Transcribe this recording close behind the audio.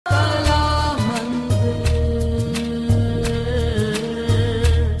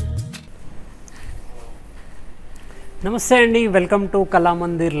నమస్తే అండి, welcome to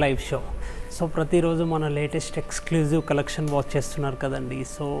Kalamandir live show. So ప్రతిరోజు మన లేటెస్ట్ ఎక్స్క్లూజివ్ కలెక్షన్ వాచ్ చేస్తున్నారు కదండి.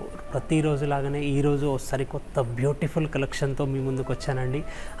 సో ప్రతిరోజు లాగానే ఈరోజు సరికొత్త బ్యూటిఫుల్ కలెక్షన్తో మీ ముందుకు వచ్చానండి.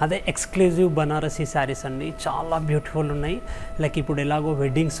 అదే ఎక్స్క్లూజివ్ బనారసీ శారీస్ అండి. చాలా బ్యూటిఫుల్ ఉన్నాయి. లైక్ ఇప్పుడు ఎలాగో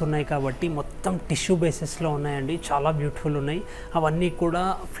వెడ్డింగ్స్ ఉన్నాయి కాబట్టి మొత్తం టిష్యూ బేసిస్లో ఉన్నాయండి. చాలా బ్యూటిఫుల్ ఉన్నాయి. అవన్నీ కూడా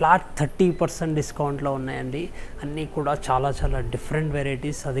ఫ్లాట్ 30% డిస్కౌంట్లో ఉన్నాయండి. అన్నీ కూడా చాలా చాలా డిఫరెంట్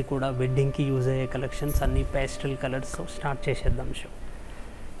వెరైటీస్, అది కూడా వెడ్డింగ్కి యూజ్ అయ్యే కలెక్షన్స్, అన్నీ పేస్టల్ కలర్స్. స్టార్ట్ చేసేద్దాం show.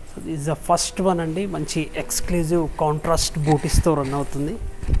 So this the first one అండి. మంచి ఎక్స్క్లూజివ్ కాంట్రాస్ట్ బూటీస్తో రన్ అవుతుంది.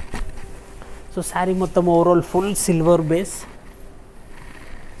 సో శారీ మొత్తం overall full silver base.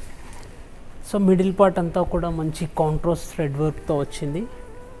 So middle part అంతా కూడా మంచి కాంట్రాస్ట్ థ్రెడ్ వర్క్తో వచ్చింది.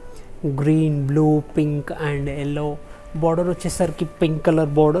 Green, blue, pink and yellow. Border వచ్చేసరికి pink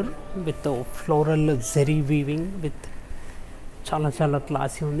colour border with floral zari weaving with చాలా చాలా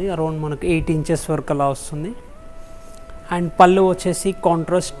క్లాసీ ఉంది. అరౌండ్ మనకు 8 ఇంచెస్ వరకు అలా వస్తుంది. అండ్ పళ్ళు వచ్చేసి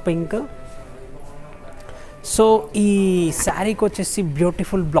కాంట్రాస్ట్ పింక్. సో ఈ శారీకి వచ్చేసి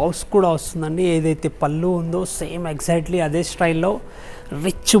బ్యూటిఫుల్ బ్లౌజ్ కూడా వస్తుందండి. ఏదైతే పళ్ళు ఉందో సేమ్ ఎగ్జాక్ట్లీ అదే స్టైల్లో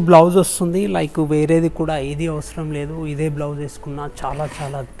రిచ్ బ్లౌజ్ వస్తుంది. లైక్ వేరేది కూడా ఏది అవసరం లేదు, ఇదే బ్లౌజ్ వేసుకున్నా చాలా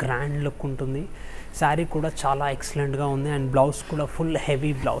చాలా గ్రాండ్ లుక్ ఉంటుంది. శారీ కూడా చాలా ఎక్సలెంట్గా ఉంది అండ్ బ్లౌజ్ కూడా ఫుల్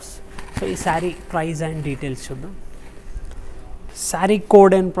హెవీ బ్లౌజ్. సో ఈ శారీ ప్రైస్ అండ్ డీటెయిల్స్ చూద్దాం. Sari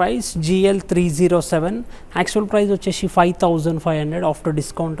code and price GL307. Actual price వచ్చేసి 5500. ఆఫ్టర్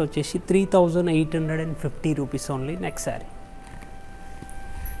డిస్కౌంట్ వచ్చేసి 3850 rupees only. Next sari.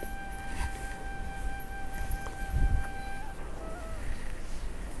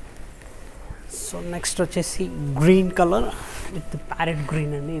 So next వచ్చేసి green colour with parrot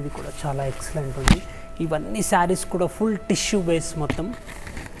green అండి. ఇది కూడా చాలా ఎక్సలెంట్ ఉంది. ఇవన్నీ శారీస్ కూడా ఫుల్ టిష్యూ బేస్ మొత్తం.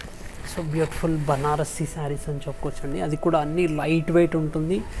 సో బ్యూటిఫుల్ బనారసీ శారీస్ అని చెప్పుకోవచ్చండి. అది కూడా అన్నీ లైట్ వెయిట్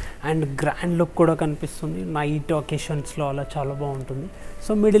ఉంటుంది అండ్ గ్రాండ్ లుక్ కూడా కనిపిస్తుంది. నైట్ ఒకేషన్స్లో అలా చాలా బాగుంటుంది.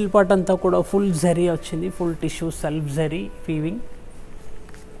 సో మిడిల్ పార్ట్ అంతా కూడా ఫుల్ జరీ వచ్చింది. Full tissue self zari weaving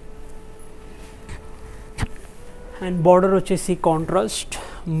and border వచ్చేసి contrast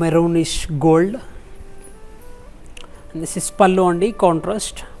maroonish gold. This is పళ్ళు అండి,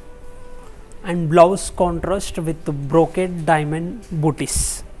 contrast and blouse contrast with brocade diamond booties.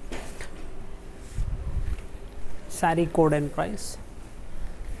 Sari code and price.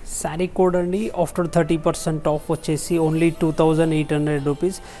 Sari code అండి ఆఫ్టర్ 30% ఆఫ్ వచ్చేసి ఓన్లీ 2800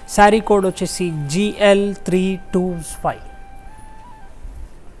 రూపీస్. శారీ కోడ్ వచ్చేసి GL325.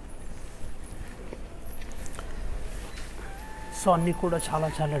 So అన్నీ కూడా చాలా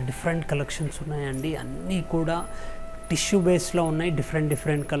చాలా డిఫరెంట్ కలెక్షన్స్ ఉన్నాయండి. అన్నీ కూడా టిష్యూ బేస్లో ఉన్నాయి.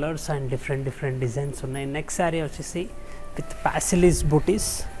 Different colours and different designs ఉన్నాయి. నెక్స్ట్ శారీ వచ్చేసి with ప్యాసిలీస్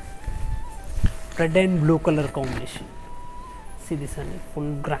booties, red and blue colour combination. Series అండి,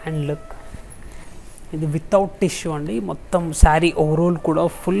 ఫుల్ గ్రాండ్ లుక్. ఇది వితౌట్ టిష్యూ అండి. మొత్తం శారీ ఓవరాల్ కూడా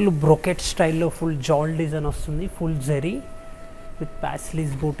ఫుల్ బ్రోకెట్ స్టైల్లో ఫుల్ జాల్ డిజైన్ వస్తుంది. ఫుల్ జరీ విత్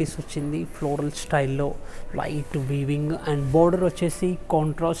ప్యాసిలీస్ బూటీస్ వచ్చింది. ఫ్లోరల్ స్టైల్లో లైట్ వీవింగ్ అండ్ బోర్డర్ వచ్చేసి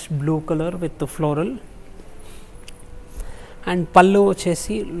contrast blue colour with floral and పళ్ళు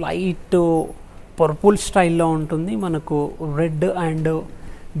వచ్చేసి లైట్ పర్పుల్ స్టైల్లో ఉంటుంది. మనకు red and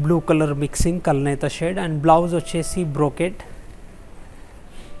blue colour mixing కల్నేత shade and blouse వచ్చేసి brocade.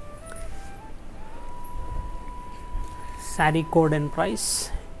 Sari code and price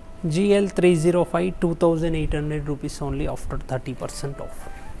GL305, 2800 rupees only after 30% of.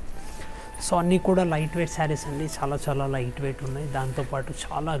 So అన్నీ కూడా లైట్ వెయిట్ శారీస్ అండి. చాలా చాలా లైట్ వెయిట్ ఉన్నాయి. దాంతోపాటు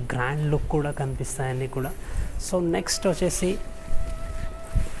చాలా గ్రాండ్ లుక్ కూడా కనిపిస్తాయి అన్నీ కూడా. సో నెక్స్ట్ వచ్చేసి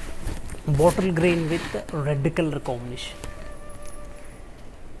bottle green with red colour combination.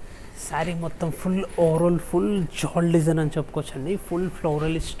 Sari మొత్తం ఫుల్ ఓవరాల్ ఫుల్ జాల్ డిజైన్ అని చెప్పుకోవచ్చండి. ఫుల్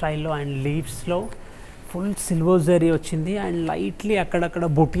ఫ్లోరల్ స్టైల్లో అండ్ లీవ్స్లో ఫుల్ సిల్వర్ జరీ వచ్చింది అండ్ లైట్లీ అక్కడక్కడ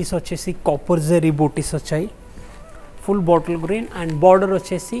బూటీస్ వచ్చేసి కాపర్ జరీ బూటీస్ వచ్చాయి. Full bottle green and border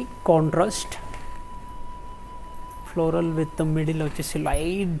వచ్చేసి కాంట్రాస్ట్ ఫ్లోరల్ విత్ మిడిల్ వచ్చేసి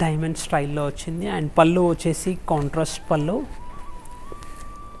లైట్ డైమండ్ స్టైల్లో వచ్చింది అండ్ పళ్ళు వచ్చేసి కాంట్రాస్ట్ పళ్ళు.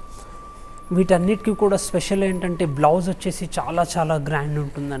 వీటన్నిటికీ కూడా స్పెషల్ ఏంటంటే బ్లౌజ్ వచ్చేసి చాలా చాలా గ్రాండ్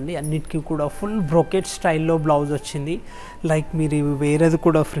ఉంటుందండి. అన్నిటికీ కూడా ఫుల్ బ్రోకెట్ స్టైల్లో బ్లౌజ్ వచ్చింది. లైక్ మీరు వేరేది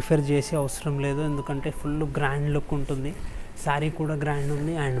కూడా ప్రిఫర్ చేసే అవసరం లేదు, ఎందుకంటే ఫుల్ గ్రాండ్ లుక్ ఉంటుంది. శారీ కూడా గ్రాండ్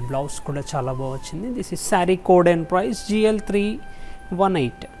ఉంది అండ్ బ్లౌజ్ కూడా చాలా బాగా వచ్చింది. This is sari code and price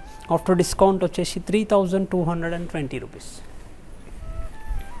GL318. After discount వచ్చేసి 3220 రూపీస్.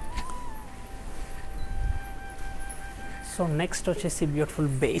 సో నెక్స్ట్ వచ్చేసి బ్యూటిఫుల్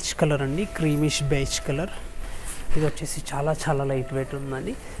బేజ్ కలర్ అండి, క్రీమిష్ బేజ్ కలర్. ఇది వచ్చేసి చాలా చాలా లైట్ వెయిట్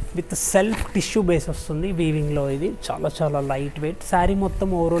ఉందండి. విత్ సెల్ఫ్ టిష్యూ బేస్ వస్తుంది వీవింగ్లో. ఇది చాలా చాలా లైట్ వెయిట్. శారీ మొత్తం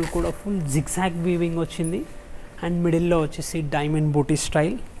ఓవరాల్ కూడా ఫుల్ జిగ్జాగ్ వీవింగ్ వచ్చింది అండ్ మిడిల్లో వచ్చేసి డైమండ్ బూటీ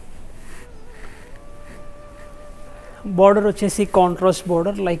స్టైల్. బార్డర్ వచ్చేసి కాంట్రాస్ట్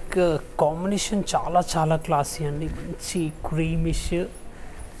బార్డర్, లైక్ కాంబినేషన్ చాలా చాలా క్లాసీ అండి. మంచి క్రీమిష్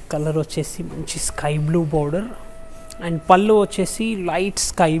కలర్ వచ్చేసి మంచి స్కై బ్లూ బార్డర్. అండ్ పళ్ళు వచ్చేసి లైట్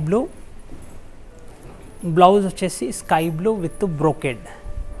స్కై బ్లూ, బ్లౌజ్ వచ్చేసి sky blue with brocade.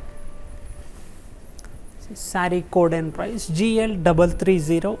 Sari code and price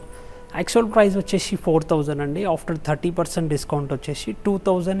GL330. Actual price వచ్చేసి 4000 అండి. ఆఫ్టర్ 30% డిస్కౌంట్ వచ్చేసి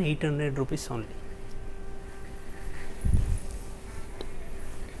 2800 రూపీస్ ఓన్లీ.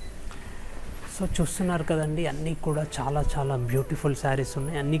 సో చూస్తున్నారు కదండి, అన్నీ కూడా చాలా చాలా బ్యూటిఫుల్ శారీస్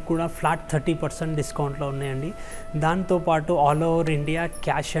ఉన్నాయి. అన్నీ కూడా ఫ్లాట్ 30% డిస్కౌంట్లో ఉన్నాయండి. దాంతోపాటు all over India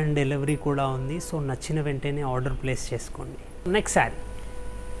cash on delivery కూడా ఉంది. సో నచ్చిన వెంటనే ఆర్డర్ ప్లేస్ చేసుకోండి. Next sari,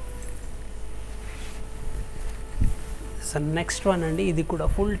 so next one అండి. ఇది కూడా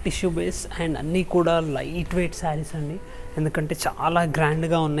ఫుల్ టిష్యూ బేస్ అండ్ అన్నీ కూడా లైట్ వెయిట్ శారీస్ అండి. ఎందుకంటే చాలా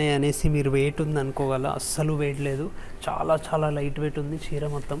గ్రాండ్గా ఉన్నాయి అనేసి మీరు వెయిట్ ఉంది అనుకోగల, అస్సలు వెయిట్ లేదు. చాలా చాలా లైట్ వెయిట్ ఉంది చీర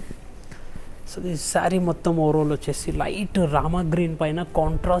మొత్తం. సో ఈ శారీ మొత్తం ఓవరాల్ వచ్చేసి లైట్ రామా గ్రీన్ పైన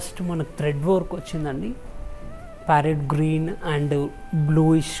కాంట్రాస్ట్ మనకు థ్రెడ్ వర్క్ వచ్చిందండి. Parrot green and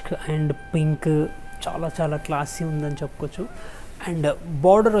bluish and pink, చాలా చాలా క్లాసీ ఉందని చెప్పుకోవచ్చు. అండ్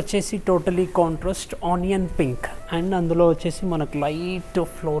బార్డర్ వచ్చేసి totally contrast onion pink and అందులో వచ్చేసి మనకు లైట్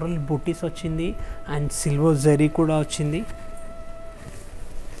ఫ్లోరల్ బూటీస్ వచ్చింది అండ్ సిల్వర్ జరీ కూడా వచ్చింది.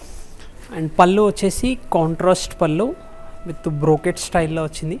 అండ్ పళ్ళు వచ్చేసి కాంట్రాస్ట్ పళ్ళు విత్ బ్రోకెట్ స్టైల్లో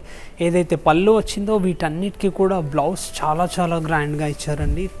వచ్చింది. ఏదైతే పళ్ళు వచ్చిందో వీటన్నిటికీ కూడా బ్లౌజ్ చాలా చాలా గ్రాండ్గా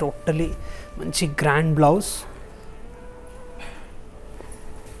ఇచ్చారండి. టోటలీ మంచి గ్రాండ్ బ్లౌజ్.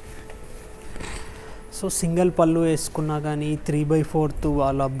 సో సింగిల్ పళ్ళు వేసుకున్నా కానీ 3/4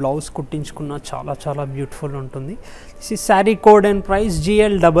 అలా బ్లౌజ్ కుట్టించుకున్నా చాలా చాలా బ్యూటిఫుల్ ఉంటుంది. This is sari code and price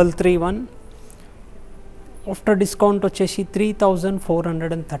GL331. After discount వచ్చేసి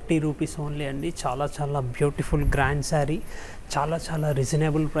 3430 రూపీస్ ఓన్లీ అండి. చాలా చాలా బ్యూటిఫుల్ గ్రాండ్ శారీ, చాలా చాలా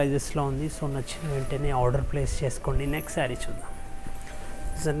రీజనబుల్ ప్రైజెస్లో ఉంది. సో నచ్చిన వెంటనే ఆర్డర్ ప్లేస్ చేసుకోండి. నెక్స్ట్ శారీ చూద్దాం.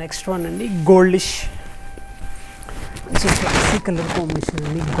 సో నెక్స్ట్ వన్ అండి, గోల్డిష్ మంచి క్లాసీ కలర్ కాంబినేషన్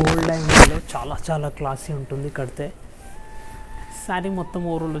అండి. గోల్డ్ డైమండ్లో చాలా చాలా క్లాసీ ఉంటుంది కడితే. శారీ మొత్తం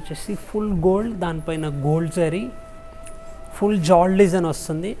ఓవరాల్ వచ్చేసి ఫుల్ గోల్డ్, దానిపైన గోల్డ్ జరీ, ఫుల్ జాల్ డిజైన్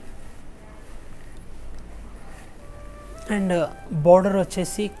వస్తుంది. అండ్ బార్డర్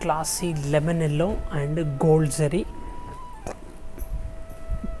వచ్చేసి classy lemon yellow and gold zari.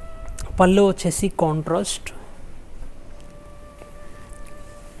 పళ్ళు వచ్చేసి కాంట్రాస్ట్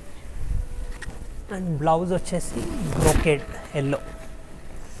అండ్ బ్లౌజ్ వచ్చేసి brocade yellow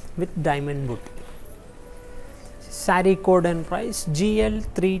with diamond booty. Sari code and price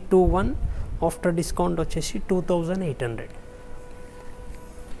GL321. After discount వచ్చేసి 2800.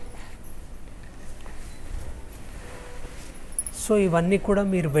 సో ఇవన్నీ కూడా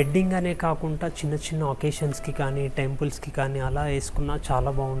మీరు వెడ్డింగ్ అనే కాకుండా చిన్న చిన్న ఒకేషన్స్కి కానీ టెంపుల్స్కి కానీ అలా వేసుకున్నా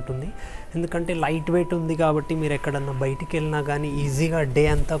చాలా బాగుంటుంది. ఎందుకంటే లైట్ వెయిట్ ఉంది కాబట్టి మీరు ఎక్కడన్నా బయటికి వెళ్ళినా కానీ ఈజీగా డే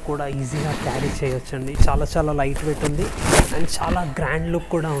అంతా కూడా ఈజీగా క్యారీ చేయొచ్చండి. చాలా చాలా లైట్ వెయిట్ ఉంది అండ్ చాలా గ్రాండ్ లుక్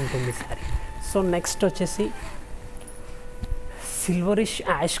కూడా ఉంటుంది సారీ. సో నెక్స్ట్ వచ్చేసి సిల్వరిష్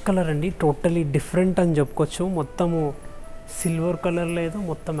యాష్ కలర్ అండి. టోటలీ డిఫరెంట్ అని చెప్పుకోవచ్చు. మొత్తము సిల్వర్ కలర్ లేదు,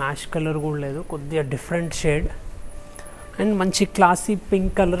 మొత్తం యాష్ కలర్ కూడా లేదు, కొద్దిగా డిఫరెంట్ షేడ్ అండ్ మంచి classy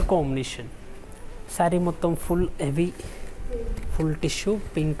pink colour combination. Sari మొత్తం full heavy full tissue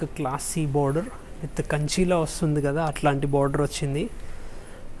pink classy border with కంచీలో వస్తుంది కదా అట్లాంటి బార్డర్ వచ్చింది.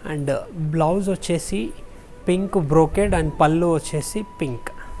 అండ్ బ్లౌజ్ వచ్చేసి పింక్ బ్రోకెడ్ అండ్ పళ్ళు వచ్చేసి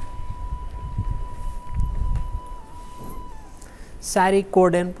pink. Sari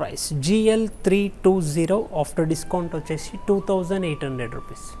code and price GL320. After discount వచ్చేసి 2800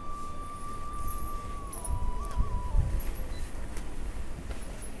 రూపీస్.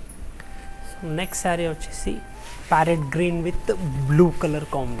 నెక్స్ట్ శారీ వచ్చేసి parrot green with blue colour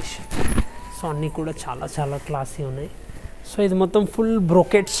combination. So అన్నీ కూడా చాలా చాలా క్లాసీ ఉన్నాయి. సో ఇది మొత్తం ఫుల్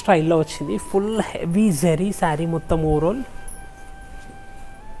బ్రోకెట్ స్టైల్లో వచ్చింది. ఫుల్ హెవీ జరీ శారీ మొత్తం ఓవరాల్.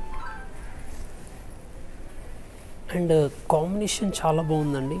 అండ్ కాంబినేషన్ చాలా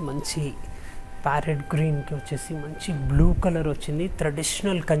బాగుందండి. మంచి ప్యారెట్ గ్రీన్కి వచ్చేసి మంచి బ్లూ కలర్ వచ్చింది.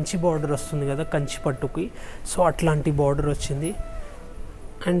 ట్రెడిషనల్ కంచి బార్డర్ వస్తుంది కదా కంచి పట్టుకి, సో అట్లాంటి బార్డర్ వచ్చింది.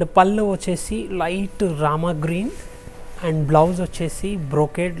 అండ్ పళ్ళు వచ్చేసి light Rama green and blouse వచ్చేసి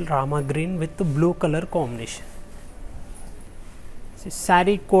brocade Rama green with blue colour combination.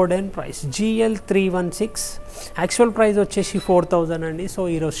 Sari code and price GL316. Actual price వచ్చేసి 4000 అండి. సో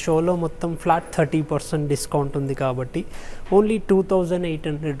ఈరోజు షోలో మొత్తం ఫ్లాట్ 30% డిస్కౌంట్ ఉంది కాబట్టి ఓన్లీ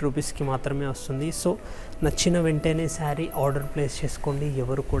 2800 రూపీస్కి మాత్రమే వస్తుంది. సో నచ్చిన వెంటనే శారీ ఆర్డర్ ప్లేస్ చేసుకోండి,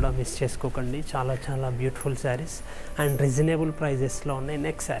 ఎవరు కూడా మిస్ చేసుకోకండి. చాలా చాలా బ్యూటిఫుల్ శారీస్ అండ్ రీజనబుల్ ప్రైజెస్లో ఉన్నాయి.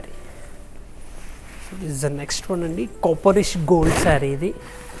 Next sari, so this is the next one అండి. కాపరిష్ గోల్డ్ శారీ. ఇది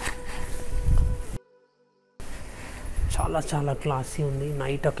చాలా చాలా క్లాసీ ఉంది.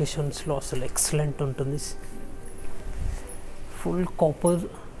 నైట్ అకేషన్స్లో అసలు ఎక్సలెంట్ ఉంటుంది. ఫుల్ కాపర్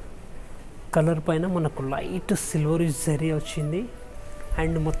కలర్ పైన మనకు లైట్ సిల్వరిష్ జరీ వచ్చింది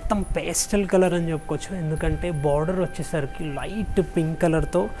అండ్ మొత్తం పేస్టల్ కలర్ అని చెప్పుకోవచ్చు. ఎందుకంటే బార్డర్ వచ్చేసరికి లైట్ పింక్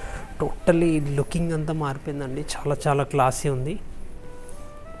కలర్తో టోటలీ లుకింగ్ అంతా మారిపోయిందండి. చాలా చాలా క్లాసీ ఉంది.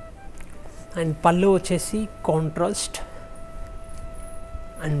 అండ్ పళ్ళు వచ్చేసి కాంట్రాస్ట్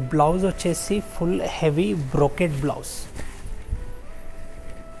అండ్ బ్లౌజ్ వచ్చేసి full heavy brocade blouse.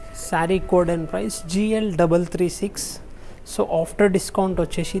 Sari code and price GL336. So after discount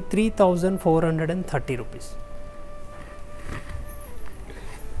వచ్చేసి 3430 రూపీస్.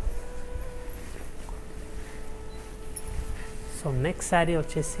 సో నెక్స్ట్ శారీ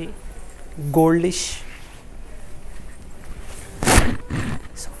వచ్చేసి goldish,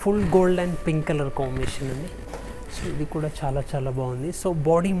 so full gold and pink colour combination అండి. సో ఇది కూడా చాలా చాలా బాగుంది. సో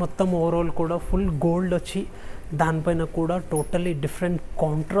బాడీ మొత్తం ఓవరాల్ కూడా ఫుల్ గోల్డ్ వచ్చి దానిపైన కూడా టోటలీ డిఫరెంట్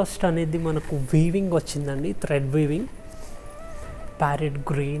కాంట్రాస్ట్ అనేది మనకు వీవింగ్ వచ్చిందండి, thread weaving. Parrot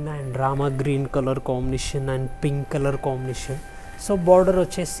green and Rama green colour combination and pink colour combination. So border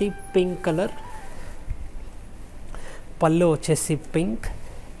వచ్చేసి పింక్ కలర్, పళ్ళు వచ్చేసి పింక్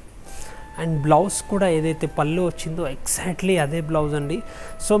అండ్ బ్లౌజ్ కూడా ఏదైతే పళ్ళు వచ్చిందో ఎగ్జాక్ట్లీ అదే బ్లౌజ్ అండి.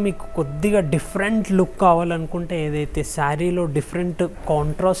 సో మీకు కొద్దిగా డిఫరెంట్ లుక్ కావాలనుకుంటే ఏదైతే శారీలో డిఫరెంట్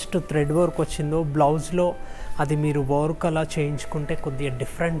కాంట్రాస్ట్ థ్రెడ్ వర్క్ వచ్చిందో బ్లౌజ్లో అది మీరు వర్క్ అలా చేయించుకుంటే కొద్దిగా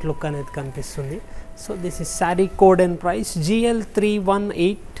డిఫరెంట్ లుక్ అనేది కనిపిస్తుంది. So this is sari code and price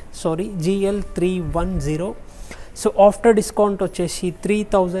GL310. So after discount వచ్చేసి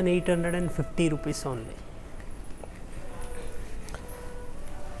 3850 రూపీస్ ఓన్లీ.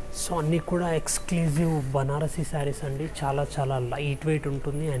 సో అన్నీ కూడా ఎక్స్క్లూజివ్ బనారసీ శారీస్ అండి. చాలా చాలా లైట్ వెయిట్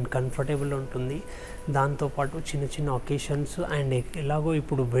ఉంటుంది అండ్ కంఫర్టబుల్ ఉంటుంది. దాంతోపాటు చిన్న చిన్న ఒకేషన్స్ అండ్ ఎలాగో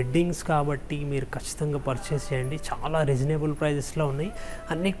ఇప్పుడు వెడ్డింగ్స్ కాబట్టి మీరు ఖచ్చితంగా పర్చేస్ చేయండి. చాలా రీజనబుల్ ప్రైజెస్లో ఉన్నాయి.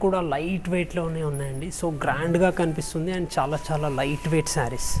 అన్నీ కూడా లైట్ వెయిట్లోనే ఉన్నాయండి. సో గ్రాండ్గా కనిపిస్తుంది అండ్ చాలా చాలా light weight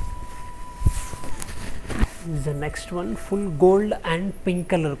saris. This the next one, full gold and pink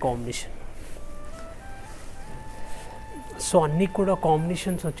colour combination. So అన్నీ కూడా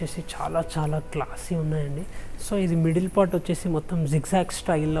కాంబినేషన్స్ వచ్చేసి చాలా చాలా క్లాసీ ఉన్నాయండి. సో ఇది మిడిల్ పార్ట్ వచ్చేసి మొత్తం జిగ్జాగ్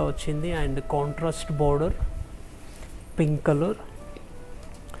స్టైల్లో వచ్చింది and contrast border pink colour.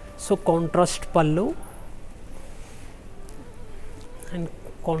 So contrast పళ్ళు and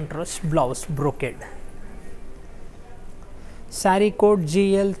contrast blouse brocade. Sari code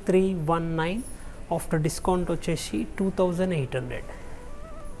GL319. After discount వచ్చేసి 2800.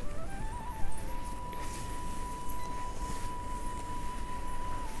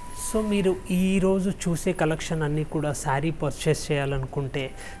 సో మీరు ఈరోజు చూసే కలెక్షన్ అన్నీ కూడా శారీ పర్చేస్ చేయాలనుకుంటే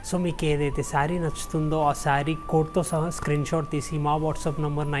సో మీకు ఏదైతే శారీ నచ్చుతుందో ఆ శారీ కోడ్తో సహా స్క్రీన్ షాట్ తీసి మా వాట్సాప్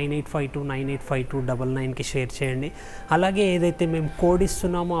నెంబర్ 9852985299కి షేర్ చేయండి. అలాగే ఏదైతే మేము కోడ్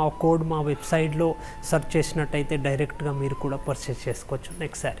ఇస్తున్నామో ఆ కోడ్ మా వెబ్సైట్లో సెర్చ్ చేసినట్టయితే డైరెక్ట్గా మీరు కూడా పర్చేస్ చేసుకోవచ్చు.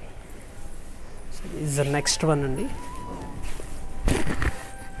 Next sari, so is the next one అండి.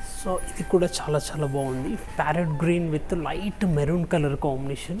 సో ఇది కూడా చాలా చాలా బాగుంది. Parrot green with light maroon colour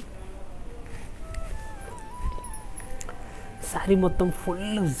combination. Sari మొత్తం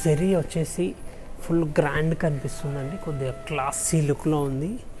ఫుల్ జరీ వచ్చేసి ఫుల్ గ్రాండ్ కనిపిస్తుందండి. కొద్దిగా క్లాసీ లుక్లో ఉంది.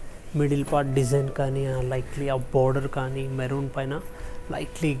 మిడిల్ పార్ట్ డిజైన్ కానీ లైట్లీ ఆ బార్డర్ కానీ మెరూన్ పైన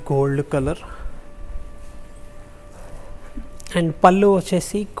లైట్లీ గోల్డ్ కలర్ అండ్ పళ్ళు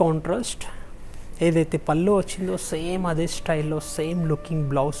వచ్చేసి కాంట్రాస్ట్. ఏదైతే పళ్ళు వచ్చిందో సేమ్ అదే స్టైల్లో సేమ్ లుకింగ్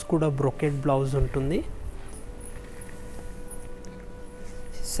బ్లౌజ్ కూడా బ్రోకెడ్ బ్లౌజ్ ఉంటుంది.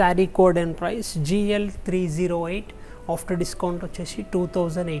 Sari code and price GL308. After discount వచ్చేసి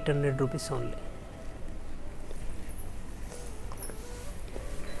 2800 రూపీస్ ఓన్లీ.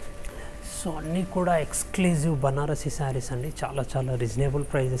 సో అన్నీ కూడా ఎక్స్క్లూజివ్ బనారసీ శారీస్ అండి. చాలా చాలా రీజనబుల్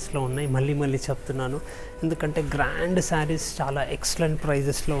ప్రైజెస్లో ఉన్నాయి. మళ్ళీ చెప్తున్నాను ఎందుకంటే గ్రాండ్ శారీస్ చాలా ఎక్సలెంట్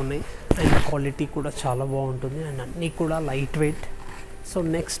ప్రైజెస్లో ఉన్నాయి అండ్ క్వాలిటీ కూడా చాలా బాగుంటుంది అండ్ అన్నీ కూడా లైట్ వెయిట్. సో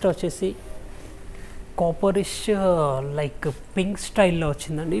నెక్స్ట్ వచ్చేసి కాపరిష్ లైక్ పింక్ స్టైల్లో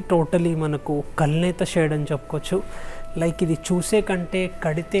వచ్చిందండి. టోటలీ మనకు కల్నేత షేడ్ అని చెప్పుకోవచ్చు. లైక్ ఇది చూసే కంటే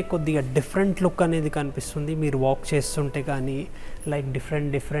కడితే కొద్దిగా డిఫరెంట్ లుక్ అనేది కనిపిస్తుంది. మీరు వాక్ చేస్తుంటే కానీ లైక్ డిఫరెంట్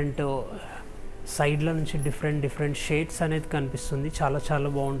సైడ్ల నుంచి డిఫరెంట్ షేడ్స్ అనేది కనిపిస్తుంది. చాలా చాలా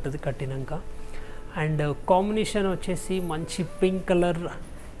బాగుంటుంది కట్టినాక. అండ్ కాంబినేషన్ వచ్చేసి మంచి పింక్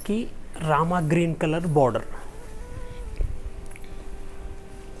కలర్కి Rama green colour border.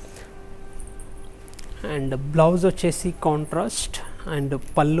 And blouse వచ్చేసి కాంట్రాస్ట్ అండ్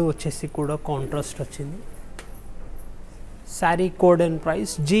పళ్ళు వచ్చేసి కూడా కాంట్రాస్ట్ వచ్చింది. Sari code and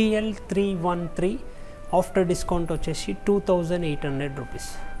price GL313, after discount వచ్చేసి 2800 రూపీస్.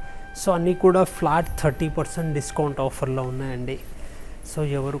 సో అన్నీ కూడా ఫ్లాట్ 30% డిస్కౌంట్ ఆఫర్లో ఉన్నాయండి. సో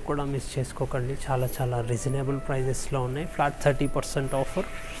ఎవరు కూడా మిస్ చేసుకోకండి, చాలా చాలా రీజనబుల్ ప్రైజెస్లో ఉన్నాయి. Flat 30% offer.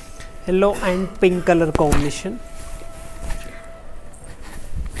 Yellow and pink colour combination.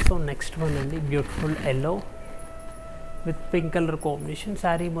 So next one అండి, beautiful yellow with pink colour combination.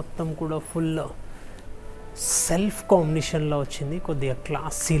 Sari మొత్తం కూడా ఫుల్ సెల్ఫ్ కాంబినేషన్లో వచ్చింది. కొద్దిగా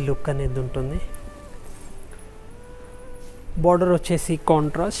క్లాసీ లుక్ అనేది ఉంటుంది. బార్డర్ వచ్చేసి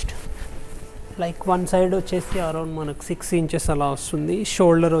కాంట్రాస్ట్, లైక్ వన్ సైడ్ వచ్చేసి అరౌండ్ మనకు 6 ఇంచెస్ అలా వస్తుంది.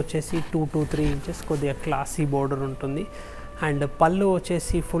 షోల్డర్ వచ్చేసి 2 to 3 ఇంచెస్, కొద్దిగా క్లాసీ బార్డర్ ఉంటుంది. అండ్ పళ్ళు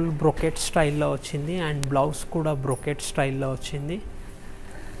వచ్చేసి ఫుల్ బ్రొకెట్ స్టైల్లో వచ్చింది. అండ్ బ్లౌజ్ కూడా బ్రొకెట్ స్టైల్లో వచ్చింది.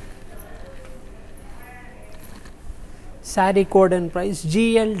 Sari code and price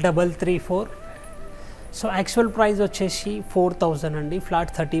GL334. So actual price వచ్చేసి 4000 అండి. ఫ్లాట్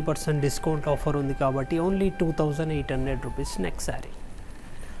 30% డిస్కౌంట్ ఆఫర్ ఉంది కాబట్టి only 2800 rupees. Next sari.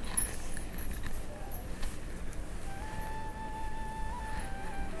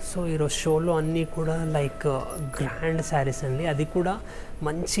 So ఈరోజు షోలో అన్నీ కూడా లైక్ గ్రాండ్ శారీస్ అండి. అది కూడా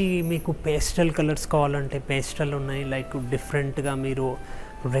మంచి మీకు పేస్టల్ కలర్స్ కావాలంటే పేస్టల్ ఉన్నాయి. లైక్ డిఫరెంట్గా మీరు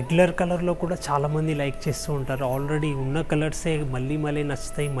రెగ్యులర్ కలర్లో కూడా చాలామంది లైక్ చేస్తూ ఉంటారు. ఆల్రెడీ ఉన్న కలర్సే మళ్ళీ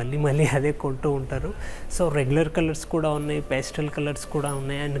నచ్చుతాయి, మళ్ళీ అదే కొంటూ ఉంటారు. సో రెగ్యులర్ కలర్స్ కూడా ఉన్నాయి, పేస్టల్ కలర్స్ కూడా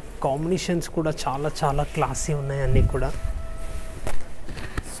ఉన్నాయి. అండ్ కాంబినేషన్స్ కూడా చాలా చాలా క్లాసీ ఉన్నాయి అన్నీ కూడా.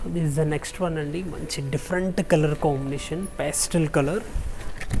 So this is the next one అండి. మంచి different colour combination, pastel colour.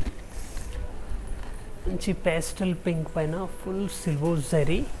 మంచి పేస్టల్ పింక్ పైన ఫుల్ సిల్వర్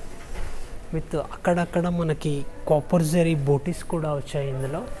జరీ విత్ అక్కడక్కడ మనకి కాపర్ జరీ బోటీస్ కూడా వచ్చాయి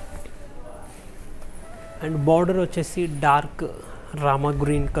ఇందులో. అండ్ బార్డర్ వచ్చేసి dark Rama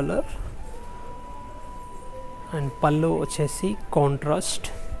green colour. And పళ్ళు వచ్చేసి కాంట్రాస్ట్.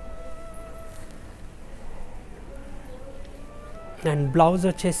 అండ్ బ్లౌజ్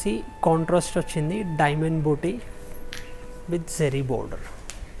వచ్చేసి కాంట్రాస్ట్ వచ్చింది, diamond boti with zari border.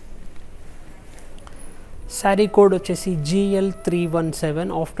 Sari code వచ్చేసి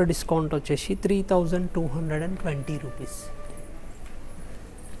GL317, ఆఫ్టర్ డిస్కౌంట్ వచ్చేసి 3220 రూపీస్.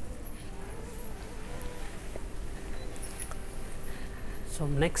 సో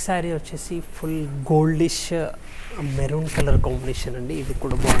నెక్స్ట్ శారీ వచ్చేసి full goldish maroon colour combination అండి. ఇది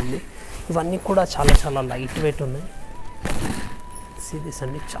కూడా బాగుంది. ఇవన్నీ కూడా చాలా చాలా లైట్ వెయిట్ ఉన్నాయి. సిరీస్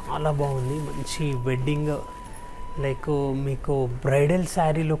అండి, చాలా బాగుంది. మంచి వెడ్డింగ్ లైక్ మీకు బ్రైడల్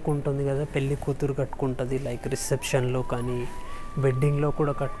శారీ లుక్ ఉంటుంది కదా, పెళ్ళి కూతురు కట్టుకుంటుంది. లైక్ రిసెప్షన్లో కానీ వెడ్డింగ్లో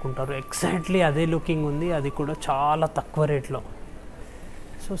కూడా కట్టుకుంటారు. ఎగ్జాక్ట్లీ అదే లుకింగ్ ఉంది. అది కూడా చాలా తక్కువ రేట్లో.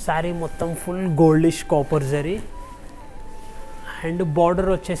 సో శారీ మొత్తం full goldish copper zari. And border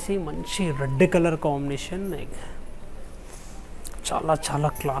వచ్చేసి మంచి రెడ్ కలర్ కాంబినేషన్. చాలా చాలా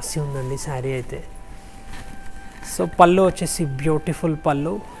క్లాసీ ఉందండి శారీ అయితే. సో పళ్ళు వచ్చేసి బ్యూటిఫుల్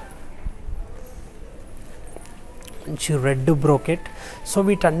పళ్ళు, మంచి రెడ్ బ్రోకెట్. సో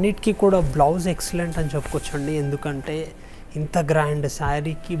వీటన్నిటికీ కూడా బ్లౌజ్ ఎక్సలెంట్ అని చెప్పుకోవచ్చండి. ఎందుకంటే ఇంత గ్రాండ్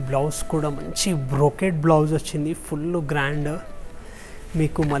శారీకి బ్లౌజ్ కూడా మంచి బ్రోకెట్ బ్లౌజ్ వచ్చింది. ఫుల్ గ్రాండ్,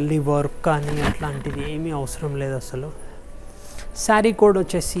 మీకు మళ్ళీ వర్క్ కానీ అట్లాంటిది ఏమీ అవసరం లేదు అసలు. శారీ కోడ్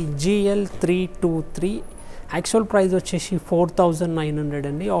వచ్చేసి GL323, యాక్చువల్ ప్రైస్ వచ్చేసి 4900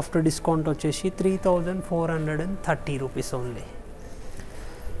 అండి. ఆఫ్టర్ డిస్కౌంట్ వచ్చేసి 3430 రూపీస్ ఓన్లీ.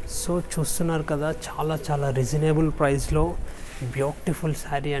 సో చూస్తున్నారు కదా, చాలా చాలా రీజనబుల్ ప్రైస్లో బ్యూటిఫుల్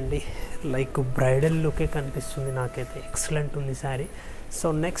శారీ అండి. లైక్ బ్రైడల్ లుకే కనిపిస్తుంది నాకైతే. ఎక్సలెంట్ ఉంది శారీ. సో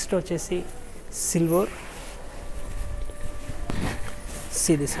నెక్స్ట్ వచ్చేసి సిల్వర్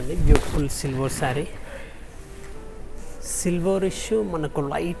సిరీస్ అండి. Beautiful silver sari. సిల్వరిష్ మనకు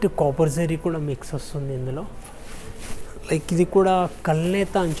లైట్ కాపర్ జరీ కూడా మిక్స్ వస్తుంది ఇందులో. లైక్ ఇది కూడా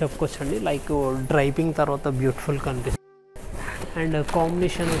కల్నేత అని చెప్పుకోవచ్చండి. లైక్ డ్రైపింగ్ తర్వాత బ్యూటిఫుల్ కనిపిస్తుంది. అండ్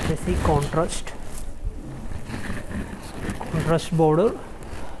కాంబినేషన్ వచ్చేసి కాంట్రాస్ట్ బోర్డర్.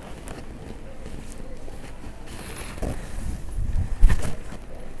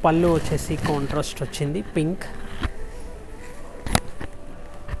 పళ్ళు వచ్చేసి కాంట్రాస్ట్ వచ్చింది పింక్.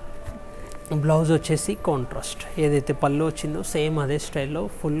 బ్లౌజ్ వచ్చేసి కాంట్రాస్ట్, ఏదైతే పళ్ళు వచ్చిందో సేమ్ అదే స్టైల్లో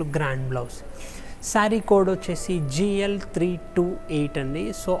full grand blouse. Sari code వచ్చేసి GL328 అండి.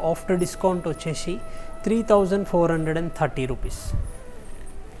 సో ఆఫ్టర్ డిస్కౌంట్ వచ్చేసి 3430 రూపీస్.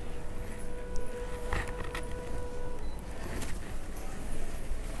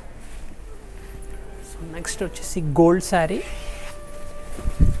 నెక్స్ట్ వచ్చేసి గోల్డ్ శారీ.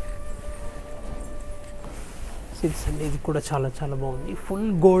 అండి ఇది కూడా చాలా చాలా బాగుంది. Full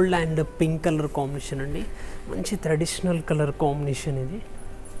gold and pink colour combination అండి. మంచి ట్రెడిషనల్ కలర్ కాంబినేషన్ ఇది.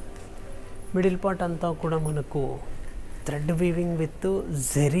 మిడిల్ పార్ట్ అంతా కూడా మనకు థ్రెడ్ వీవింగ్ విత్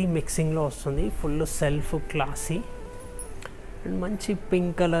జెరీ మిక్సింగ్లో వస్తుంది. ఫుల్ సెల్ఫ్ క్లాసీ అండ్ మంచి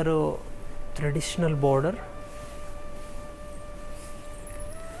పింక్ కలర్ ట్రెడిషనల్ బోర్డర్.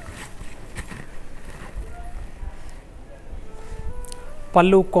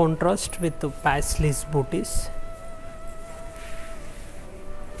 పళ్ళు contrast with paisleys booties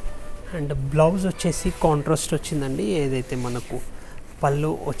and blouse వచ్చేసి కాంట్రాస్ట్ వచ్చిందండి. ఏదైతే మనకు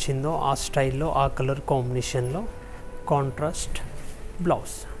పళ్ళు వచ్చిందో ఆ స్టైల్లో ఆ కలర్ కాంబినేషన్లో contrast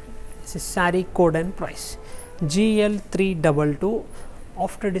blouse. Sari code and price GL322.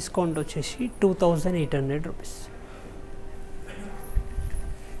 After discount వచ్చేసి 2800 రూపీస్.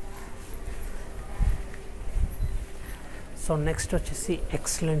 సో నెక్స్ట్ వచ్చేసి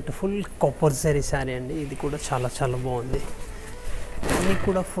excellent full copper zari sari అండి. ఇది కూడా చాలా చాలా బాగుంది. అన్నీ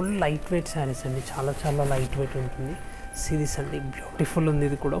కూడా ఫుల్ లైట్ వెయిట్ శారీస్ అండి. చాలా చాలా లైట్ వెయిట్ ఉంటుంది. సిరీస్ అండి బ్యూటిఫుల్ ఉంది.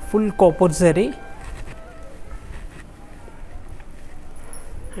 ఇది కూడా full copper zari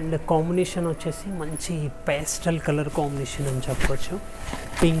and combination వచ్చేసి మంచి పేస్టల్ కలర్ కాంబినేషన్ అని చెప్పవచ్చు.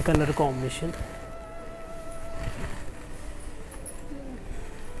 Pink colour combination.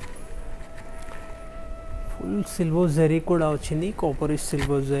 Full silver zari కూడా వచ్చింది. Copper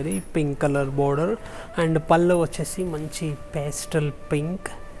silver zari, pink colour border and పళ్ళు వచ్చేసి మంచి పేస్టల్ పింక్.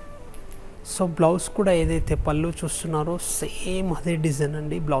 సో బ్లౌజ్ కూడా ఏదైతే పళ్ళు చూస్తున్నారో సేమ్ అదే డిజైన్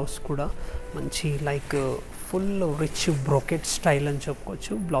అండి. బ్లౌజ్ కూడా మంచి like full rich brocade style అని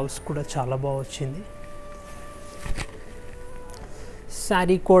చెప్పుకోవచ్చు. బ్లౌజ్ కూడా చాలా బాగా వచ్చింది.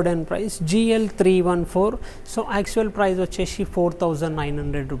 Sari code and price GL314. So actual price వచ్చేసి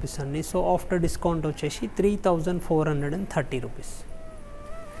 4900 రూపీస్ అండి. సో ఆఫ్టర్ డిస్కౌంట్ వచ్చేసి 3430 రూపీస్.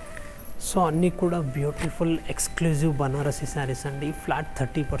 సో అన్నీ కూడా బ్యూటిఫుల్ ఎక్స్క్లూజివ్ బనారసి శారీస్ అండి. ఫ్లాట్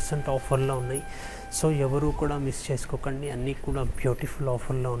 30% ఆఫర్లో ఉన్నాయి. సో ఎవరు కూడా మిస్ చేసుకోకండి. అన్నీ కూడా బ్యూటిఫుల్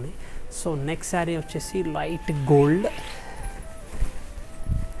ఆఫర్లో ఉన్నాయి. సో నెక్స్ట్ శారీ వచ్చేసి లైట్ గోల్డ్.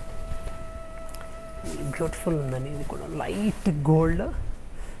 బ్యూటిఫుల్ ఉందండి. ఇది కూడా light gold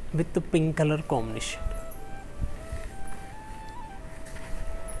with pink colour combination.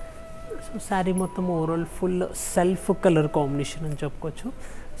 So sari మొత్తం overall full self colour combination అని చెప్పుకోవచ్చు.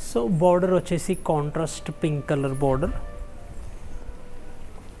 సో బార్డర్ వచ్చేసి contrast pink colour border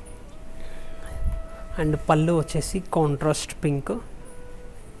and పళ్ళు వచ్చేసి కాంట్రాస్ట్ పింక్.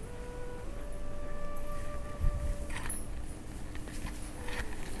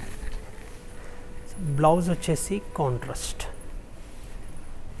 బ్లౌజ్ వచ్చేసి contrast.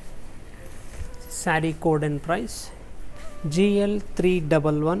 Sari code and price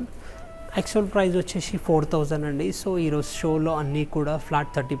GL311. Actual price వచ్చేసి 4000 అండి. సో ఈరోజు షోలో అన్నీ కూడా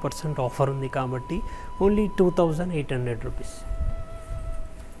ఫ్లాట్ 30% ఆఫర్ ఉంది కాబట్టి ఓన్లీ 2800 రూపీస్.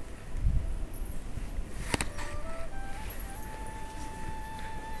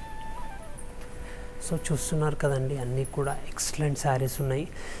 సో చూస్తున్నారు కదండి అన్నీ కూడా ఎక్సలెంట్ శారీస్ ఉన్నాయి.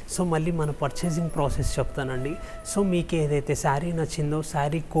 సో మళ్ళీ మన పర్చేసింగ్ ప్రాసెస్ చెప్తానండి. సో మీకు ఏదైతే శారీ నచ్చిందో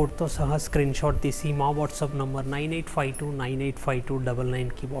శారీ కోడ్తో సహా స్క్రీన్ షాట్ తీసి మా WhatsApp number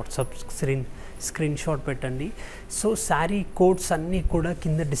 9852985299కి WhatsApp screen shot పెట్టండి. సో శారీ కోడ్స్ అన్నీ కూడా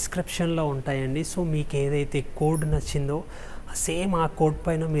కింద డిస్క్రిప్షన్లో ఉంటాయండి. సో మీకు ఏదైతే కోడ్ నచ్చిందో సేమ్ ఆ కోడ్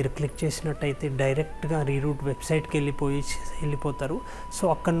పైన మీరు క్లిక్ చేసినట్టయితే డైరెక్ట్గా రీరూట్ వెబ్సైట్కి వెళ్ళిపోతారు. సో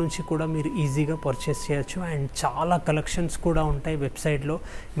అక్కడ నుంచి కూడా మీరు ఈజీగా పర్చేస్ చేయొచ్చు. అండ్ చాలా కలెక్షన్స్ కూడా ఉంటాయి వెబ్సైట్లో.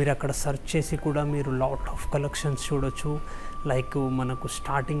 మీరు అక్కడ సెర్చ్ చేసి కూడా మీరు లాట్ ఆఫ్ కలెక్షన్స్ చూడొచ్చు. లైక్ మనకు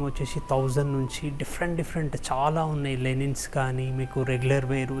స్టార్టింగ్ వచ్చేసి 1000 నుంచి డిఫరెంట్ చాలా ఉన్నాయి. లెనిన్స్ కానీ మీకు రెగ్యులర్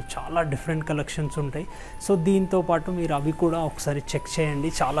వేరు చాలా డిఫరెంట్ కలెక్షన్స్ ఉంటాయి. సో దీంతో పాటు మీరు అవి కూడా ఒకసారి చెక్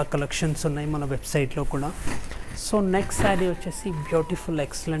చేయండి. చాలా కలెక్షన్స్ ఉన్నాయి మన వెబ్సైట్లో కూడా. సో నెక్స్ట్ శారీ వచ్చేసి బ్యూటిఫుల్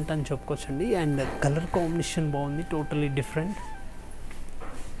ఎక్సలెంట్ అని చెప్పుకోవచ్చండి. అండ్ కలర్ కాంబినేషన్ బాగుంది. టోటలీ డిఫరెంట్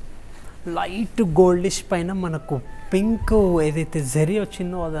లైట్ గోల్డిష్ పైన మనకు పింక్ ఏదైతే జరీ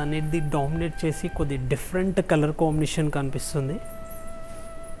వచ్చిందో అది అనేది డామినేట్ చేసి కొద్ది డిఫరెంట్ కలర్ కాంబినేషన్ కనిపిస్తుంది.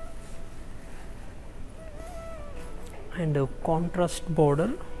 అండ్ కాంట్రాస్ట్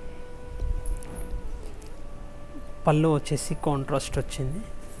బోర్డర్, పళ్ళు వచ్చేసి కాంట్రాస్ట్ వచ్చింది.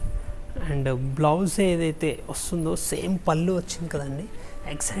 అండ్ బ్లౌజ్ ఏదైతే వస్తుందో సేమ్ పళ్ళు వచ్చింది కదండి,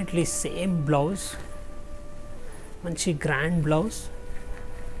 ఎగ్జాక్ట్లీ సేమ్ బ్లౌజ్, మంచి grand blouse.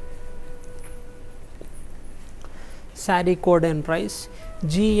 Sari code and price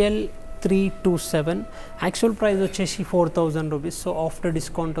GL327. Actual price వచ్చేసి 4000 రూపీస్. సో ఆఫ్టర్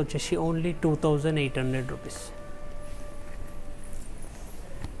డిస్కౌంట్ వచ్చేసి ఓన్లీ 2800 రూపీస్.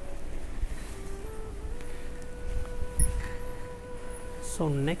 సో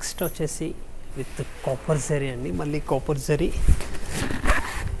నెక్స్ట్ వచ్చేసి విత్ కాపర్ జరీ అండి, మళ్ళీ కాపర్ జరీ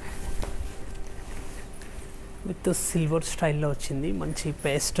విత్ సిల్వర్ స్టైల్లో వచ్చింది, మంచి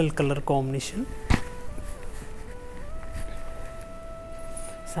పేస్టల్ కలర్ కాంబినేషన్.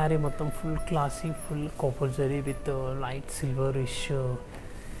 సారీ మొత్తం full classy, full copper zari with light silverish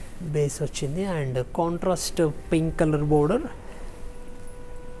base వచ్చింది and contrast pink colour border.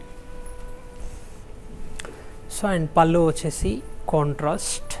 So and పళ్ళు వచ్చేసి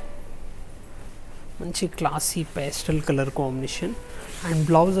కాంట్రాస్ట్, మంచి classy pastel colour combination. And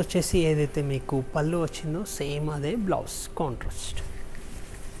blouse వచ్చేసి ఏదైతే మీకు పళ్ళు వచ్చిందో సేమ్ అదే blouse contrast.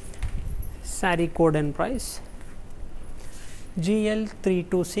 Sari code and price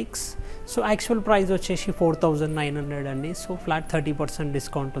GL326. So actual price వచ్చేసి 4900 అండి. సో ఫ్లాట్ 30%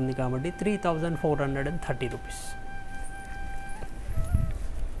 డిస్కౌంట్ ఉంది కాబట్టి 3430 రూపీస్.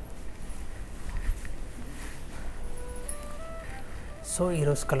 సో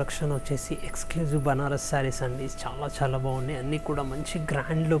ఈరోజు కలెక్షన్ వచ్చేసి ఎక్స్క్లూజివ్ బనారస్ శారీస్ అండి, చాలా చాలా బాగున్నాయి, అన్నీ కూడా మంచి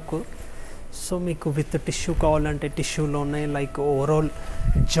గ్రాండ్ లుక్. సో మీకు విత్ టిష్యూ కావాలంటే టిష్యూలో ఉన్నాయి, లైక్ ఓవరాల్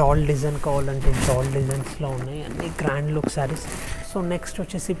జాల్ డిజైన్ కావాలంటే జాల్ డిజైన్స్లో ఉన్నాయి, అన్ని grand look saris. So next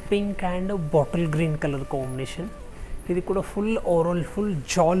వచ్చేసి pink and bottle green colour combination. ఇది కూడా ఫుల్ ఓవరాల్ ఫుల్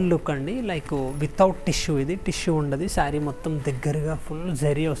జాల్ లుక్ అండి, లైక్ వితౌట్ టిష్యూ, ఇది టిష్యూ ఉండదు, శారీ మొత్తం దగ్గరగా ఫుల్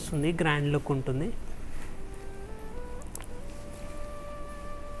జరీ వస్తుంది, గ్రాండ్ లుక్ ఉంటుంది.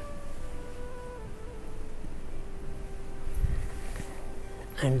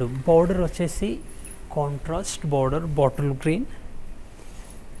 అండ్ బార్డర్ వచ్చేసి contrast border bottle green.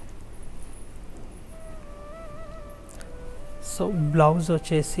 So blouse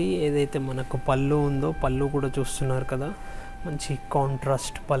వచ్చేసి ఏదైతే మనకు పళ్ళు ఉందో పళ్ళు కూడా చూస్తున్నారు కదా, మంచి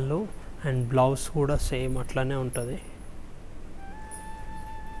కాంట్రాస్ట్ పళ్ళు అండ్ బ్లౌజ్ కూడా సేమ్ అట్లానే ఉంటుంది,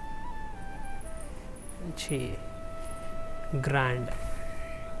 మంచి grand.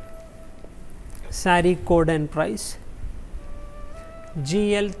 Sari code and price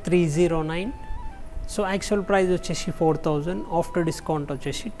GL309. So actual price వచ్చేసి 4000, ఆఫ్టర్ డిస్కౌంట్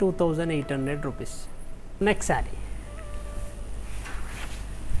వచ్చేసి 2800 rupees. Next sari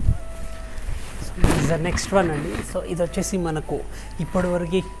the next one అండి. సో ఇది వచ్చేసి మనకు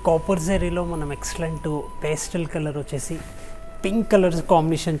ఇప్పటివరకు కాపర్ జరీలో మనం ఎక్సలెంట్ పేస్టల్ కలర్ వచ్చేసి పింక్ కలర్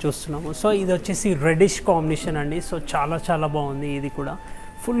కాంబినేషన్ చూస్తున్నాము. సో ఇది వచ్చేసి రెడిష్ కాంబినేషన్ అండి. సో చాలా చాలా బాగుంది, ఇది కూడా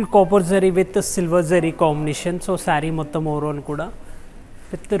full copper zari with silver zari combination. So sari మొత్తం ఓవరాల్ కూడా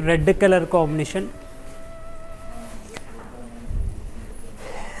with red colour combination.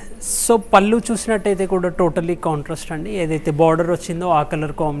 So పళ్ళు చూసినట్టయితే కూడా టోటలీ కాంట్రాస్ట్ అండి, ఏదైతే బార్డర్ వచ్చిందో ఆ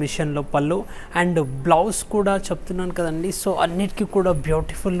కలర్ కాంబినేషన్లో పళ్ళు. అండ్ బ్లౌజ్ కూడా చెప్తున్నాను కదండి, సో అన్నిటికీ కూడా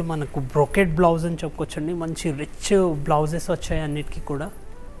బ్యూటిఫుల్ మనకు బ్రోకెట్ బ్లౌజ్ అని చెప్పుకోవచ్చండి, మంచి రిచ్ బ్లౌజెస్ వచ్చాయి అన్నిటికీ కూడా.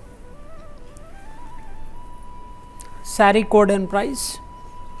 Sari code and price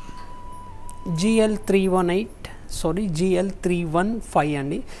GL315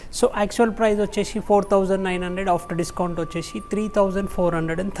 అండి. సో యాక్చువల్ ప్రైస్ వచ్చేసి 4900, ఆఫ్టర్ డిస్కౌంట్ వచ్చేసి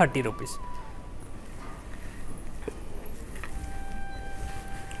 3430 రూపీస్.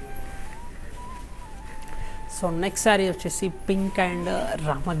 సో నెక్స్ట్ శారీ వచ్చేసి pink and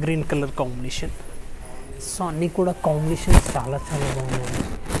Rama green colour combination. So అన్నీ కూడా కాంబినేషన్స్ చాలా చాలా బాగున్నాయి.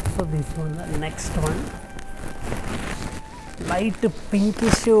 So this one next one light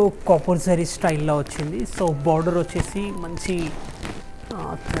pinkish copper zari స్టైల్లో వచ్చింది. సో బార్డర్ వచ్చేసి మంచి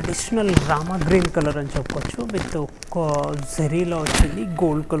ట్రెడిషనల్ రామా గ్రీన్ కలర్ అని చెప్పుకోవచ్చు, విత్ జరీలో వచ్చింది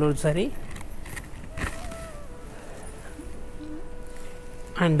గోల్డ్ కలర్ జరీ.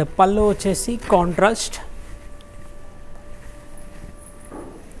 అండ్ పళ్ళు వచ్చేసి కాంట్రాస్ట్,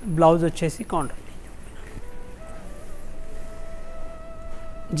 బ్లౌజ్ వచ్చేసి contrast.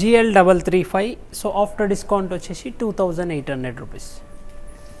 GL335. So after discount వచ్చేసి 2800 రూపీస్.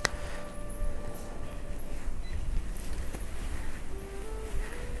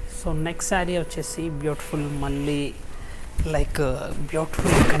 సో నెక్స్ట్ శారీ వచ్చేసి బ్యూటిఫుల్, మళ్ళీ లైక్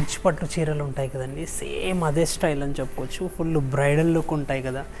బ్యూటిఫుల్ కంచిపట్టు చీరలు ఉంటాయి కదండి, సేమ్ అదే స్టైల్ అని చెప్పుకోవచ్చు, ఫుల్ బ్రైడల్ లుక్ ఉంటాయి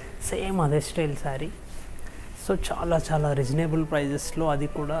కదా, సేమ్ అదే స్టైల్ శారీ. సో చాలా చాలా రీజనబుల్ ప్రైజెస్లో, అది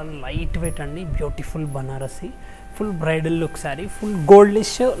కూడా లైట్ వెయిట్ అండి, beautiful Banarasi full bridal look sari, full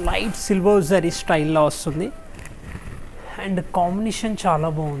goldish light silver zari స్టైల్లో వస్తుంది. అండ్ కాంబినేషన్ చాలా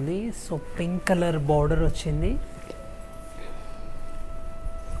బాగుంది. సో పింక్ కలర్ బార్డర్ వచ్చింది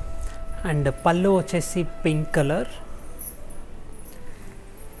అండ్ పళ్ళు వచ్చేసి పింక్ కలర్,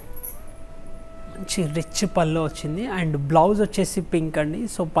 మంచి రిచ్ పళ్ళు వచ్చింది. అండ్ బ్లౌజ్ వచ్చేసి పింక్ అండి.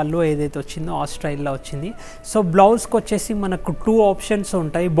 సో పళ్ళు ఏదైతే వచ్చిందో ఆ స్టైల్లో వచ్చింది. సో బ్లౌజ్కి వచ్చేసి మనకు 2 ఆప్షన్స్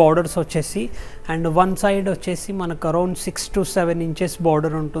ఉంటాయి బార్డర్స్ వచ్చేసి. అండ్ వన్ సైడ్ వచ్చేసి మనకు అరౌండ్ 6 to 7 ఇంచెస్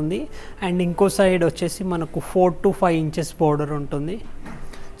బార్డర్ ఉంటుంది. అండ్ ఇంకో సైడ్ వచ్చేసి మనకు 4 to 5 ఇంచెస్ బార్డర్ ఉంటుంది.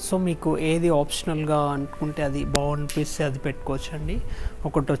 సో మీకు ఏది ఆప్షనల్గా అనుకుంటే అది బాగునిపిస్తే అది పెట్టుకోవచ్చండి.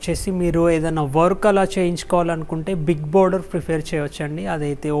 ఒకటి వచ్చేసి మీరు ఏదైనా వర్క్ అలా చేయించుకోవాలనుకుంటే బిగ్ బోర్డర్ ప్రిఫర్ చేయవచ్చండి.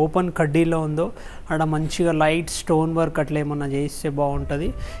 అదైతే ఓపెన్ కడ్డీలో ఉందో అక్కడ మంచిగా లైట్ స్టోన్ వర్క్ అట్లా ఏమన్నా చేయిస్తే బాగుంటుంది.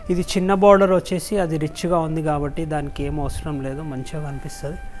 ఇది చిన్న బార్డర్ వచ్చేసి అది రిచ్గా ఉంది కాబట్టి దానికి ఏం అవసరం లేదు, మంచిగా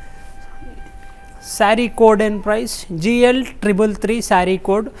కనిపిస్తుంది. Sari code and price GL333 sari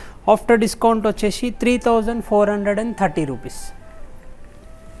code. After discount వచ్చేసి 3430 రూపీస్.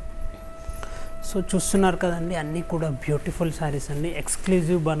 సో చూస్తున్నారు కదండి, అన్నీ కూడా బ్యూటిఫుల్ శారీస్ అండి,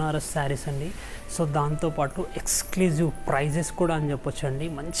 ఎక్స్క్లూజివ్ బనారస్ శారీస్ అండి. సో దాంతోపాటు ఎక్స్క్లూజివ్ ప్రైజెస్ కూడా అని చెప్పొచ్చు అండి.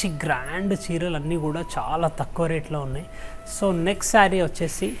 మంచి గ్రాండ్ చీరలు అన్నీ కూడా చాలా తక్కువ రేట్లో ఉన్నాయి. సో నెక్స్ట్ శారీ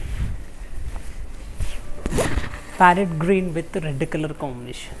వచ్చేసి parrot green with red colour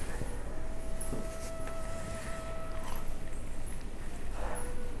combination.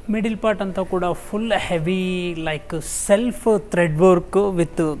 Middle part అంతా కూడా full heavy like self thread work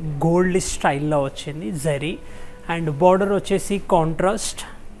with gold స్టైల్లో వచ్చింది జరీ. అండ్ బార్డర్ వచ్చేసి కాంట్రాస్ట్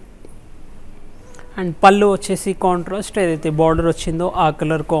అండ్ పళ్ళు వచ్చేసి కాంట్రాస్ట్, ఏదైతే బార్డర్ వచ్చిందో ఆ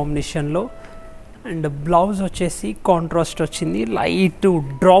కలర్ కాంబినేషన్లో. అండ్ బ్లౌజ్ వచ్చేసి కాంట్రాస్ట్ వచ్చింది, లైట్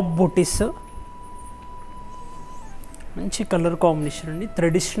డ్రాప్ బూటీస్, మంచి కలర్ కాంబినేషన్ అండి,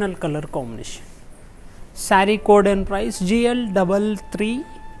 traditional colour combination. Sari code and price GL332.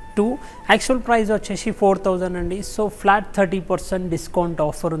 Actual price వచ్చేసి 4000 అండి. సో ఫ్లాట్ 30% డిస్కౌంట్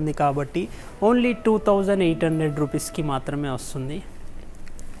ఆఫర్ ఉంది కాబట్టి ఓన్లీ 2800 రూపీస్కి మాత్రమే వస్తుంది.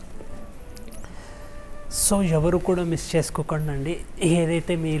 సో ఎవరు కూడా మిస్ చేసుకోకండి.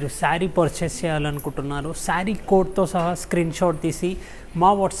 ఏదైతే మీరు శారీ పర్చేస్ చేయాలనుకుంటున్నారో శారీ కోడ్తో సహా స్క్రీన్ షాట్ తీసి మా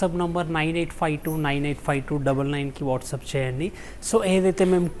వాట్సాప్ నంబర్ 9852985299కి వాట్సాప్ చేయండి. సో ఏదైతే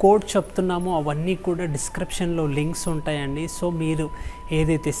మేము కోడ్ చెప్తున్నామో అవన్నీ కూడా డిస్క్రిప్షన్లో లింక్స్ ఉంటాయండి. సో మీరు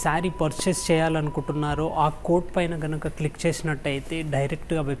ఏదైతే శారీ పర్చేస్ చేయాలనుకుంటున్నారో ఆ కోడ్ పైన కనుక క్లిక్ చేసినట్టయితే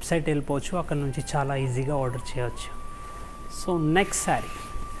డైరెక్ట్గా వెబ్సైట్ వెళ్ళిపోవచ్చు, అక్కడ నుంచి చాలా ఈజీగా ఆర్డర్ చేయవచ్చు. So next sari.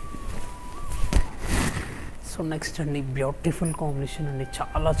 So next అండి బ్యూటిఫుల్ కాంబినేషన్ అండి,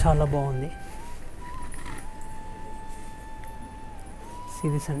 చాలా చాలా బాగుంది.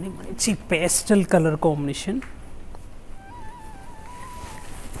 సిరీస్ అండి, మంచి pastel colour combination.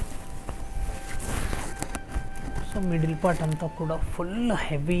 So middle part అంతా కూడా ఫుల్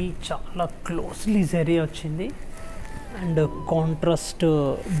హెవీ, చాలా క్లోజ్లీ జరీ వచ్చింది. అండ్ కాంట్రాస్ట్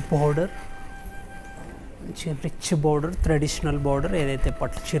బార్డర్, మంచి రిచ్ బార్డర్, ట్రెడిషనల్ బార్డర్ ఏదైతే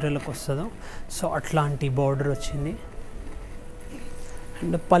పట్టు చీరలకు వస్తుందో సో అట్లాంటి బార్డర్ వచ్చింది.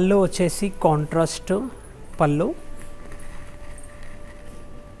 అండ్ పళ్ళు వచ్చేసి కాంట్రాస్ట్ పళ్ళు.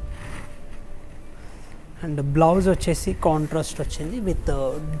 అండ్ బ్లౌజ్ వచ్చేసి కాంట్రాస్ట్ వచ్చింది విత్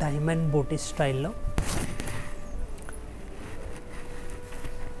డైమండ్ బూటీ స్టైల్లో.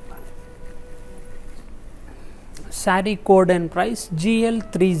 Sari code and price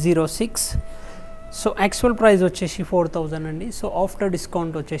GL306. So actual price వచ్చేసి 4000 అండి. సో ఆఫ్టర్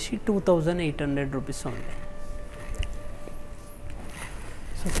డిస్కౌంట్ వచ్చేసి 2800 రూపీస్ ఉంది.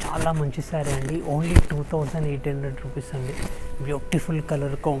 సో చాలా మంచి శారీ అండి, ఓన్లీ 2800 రూపీస్ అండి, beautiful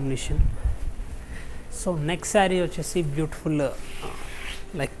colour combination. So next sari వచ్చేసి beautiful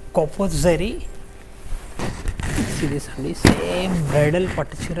like copper zari series అండి, సేమ్ బ్రైడల్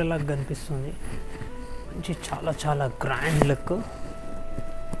పట్టు చీరలాగా కనిపిస్తుంది, మంచి చాలా చాలా grand look.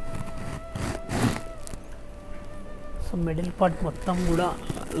 So middle part మొత్తం కూడా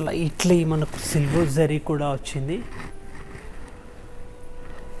లైట్లీ మనకు సిల్వర్ జరీ కూడా వచ్చింది.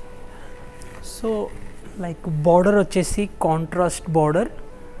 సో లైక్ బార్డర్ వచ్చేసి contrast border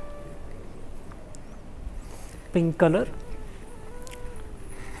pink colour.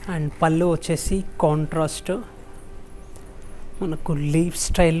 And పళ్ళు వచ్చేసి కాంట్రాస్ట్ మనకు లీవ్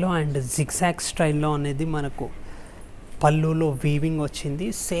స్టైల్లో అండ్ జిగ్జాగ్ స్టైల్లో అనేది మనకు పళ్ళులో వీవింగ్ వచ్చింది.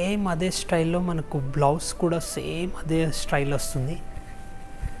 సేమ్ అదే స్టైల్లో మనకు బ్లౌజ్ కూడా సేమ్ అదే స్టైల్ వస్తుంది.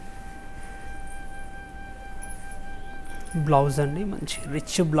 బ్లౌజ్ అండి, మంచి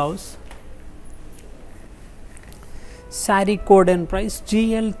rich blouse. Sari code and price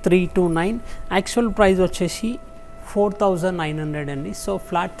GL329. Actual price వచ్చేసి 4900 అండి. సో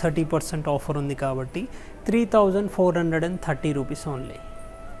ఫ్లాట్ 30% ఆఫర్ ఉంది కాబట్టి 3430 రూపీస్ ఓన్లీ.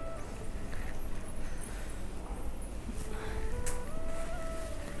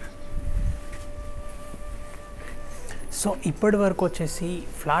 సో ఇప్పటి వరకు వచ్చేసి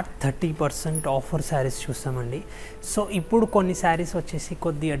ఫ్లాట్ 30% ఆఫర్ శారీస్ చూస్తామండి. సో ఇప్పుడు కొన్ని శారీస్ వచ్చేసి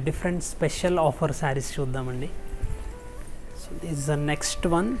కొద్దిగా డిఫరెంట్ స్పెషల్ ఆఫర్ శారీస్ చూద్దామండి. So this the next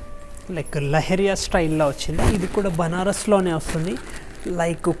one like leheriya స్టైల్లో వచ్చింది. ఇది కూడా బనారస్లోనే వస్తుంది,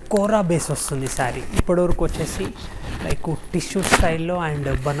 లైక్ కోరా బేస్ వస్తుంది శారీ. ఇప్పటివరకు వచ్చేసి లైక్ టిష్యూ స్టైల్లో అండ్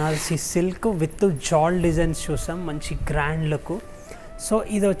బనారసీ సిల్క్ విత్ జాల్ డిజైన్స్ చూసాం, మంచి గ్రాండ్ లుక్. సో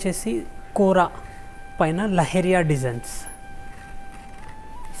ఇది వచ్చేసి కోరా పైన లహరియా డిజైన్స్.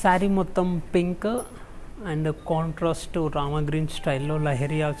 శారీ మొత్తం pink and contrast Rama green స్టైల్లో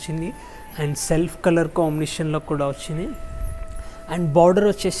లహరియా వచ్చింది అండ్ సెల్ఫ్ కలర్ కాంబినేషన్లో కూడా వచ్చింది. అండ్ బార్డర్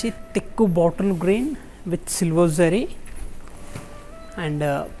వచ్చేసి thick bottle green with silver zari and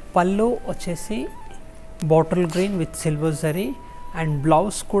పళ్ళు వచ్చేసి bottle green with silver zari and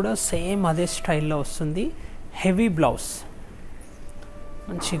blouse కూడా సేమ్ అదే స్టైల్లో వస్తుంది. హెవీ బ్లౌజ్,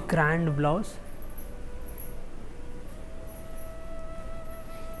 మంచి grand blouse.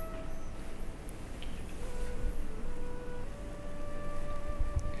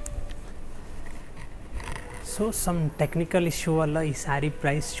 So some technical issue వల్ల ఈ శారీ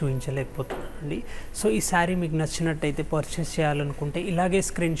ప్రైస్ చూపించలేకపోతున్నానండి. సో ఈ శారీ మీకు నచ్చినట్టయితే పర్చేస్ చేయాలనుకుంటే ఇలాగే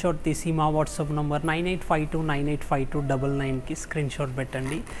స్క్రీన్ షాట్ తీసి మా వాట్సాప్ నంబర్ 9852985299కి స్క్రీన్ షాట్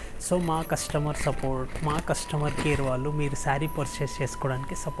పెట్టండి. సో మా కస్టమర్ కేర్ వాళ్ళు మీరు శారీ పర్చేస్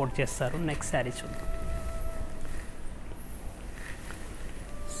చేసుకోవడానికి సపోర్ట్ చేస్తారు. నెక్స్ట్ శారీ చూద్దాం.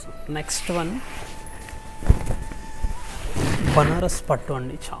 సో నెక్స్ట్ వన్ బనారస్ పట్టు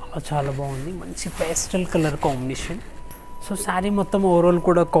అండి. చాలా బాగుంది, మంచి pastel colour combination. So sari మొత్తం ఓవరాల్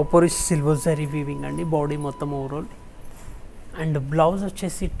కూడా కాపరిష్ సిల్వర్ జరీ వీవింగ్ అండి. బాడీ మొత్తం ఓవరాల్ అండ్ బ్లౌజ్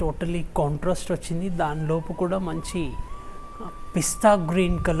వచ్చేసి టోటలీ కాంట్రాస్ట్ వచ్చింది. దానిలోపు కూడా మంచి పిస్తా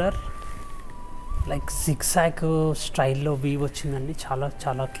గ్రీన్ కలర్ లైక్ జిగ్జాగ్ స్టైల్లో వీవ్ వచ్చిందండి.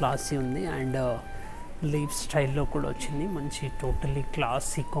 చాలా క్లాసీ ఉంది అండ్ లీవ్ స్టైల్లో కూడా వచ్చింది. మంచి టోటలీ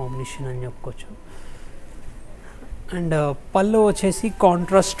క్లాసీ కాంబినేషన్ అని చెప్పుకోవచ్చు. అండ్ పళ్ళు వచ్చేసి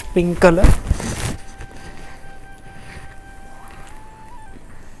కాంట్రాస్ట్ పింక్ కలర్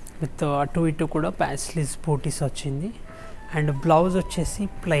విత్ అటు ఇటు కూడా ప్యాస్లీస్ బూటీస్ వచ్చింది అండ్ బ్లౌజ్ వచ్చేసి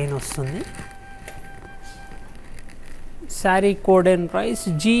ప్లెయిన్ వస్తుంది. Sari code and price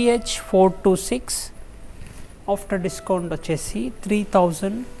GH426, after discount వచ్చేసి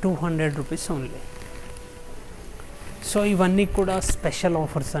 3200 రూపీస్ ఓన్లీ. సో ఇవన్నీ కూడా స్పెషల్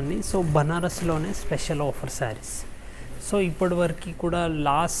ఆఫర్స్ అండి. So బనారస్లోనే special offer saris. So ఇప్పటి వరకు కూడా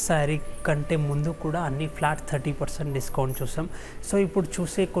లాస్ట్ శారీ కంటే ముందు కూడా అన్ని ఫ్లాట్ 30% డిస్కౌంట్ చూసాం. సో ఇప్పుడు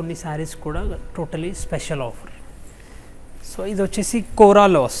చూసే కొన్ని శారీస్ కూడా టోటలీ స్పెషల్ ఆఫర్. సో ఇది వచ్చేసి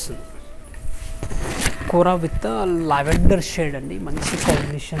కోరాలో వస్తుంది. కోరా విత్ లావెండర్ షేడ్ అండి, మంచి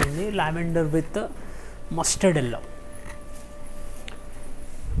కాంబినేషన్ ఉంది. Lavender with mustard yellow.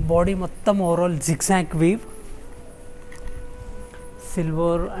 Body మొత్తం overall zigzag weave,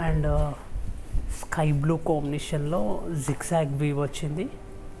 silver and sky blue కాంబినేషన్లో జిగ్జాగ్ వీవ్ వచ్చింది.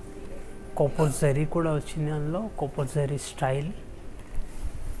 కాపర్ జరీ కూడా వచ్చింది అందులో, కాపర్ జరీ స్టైల్.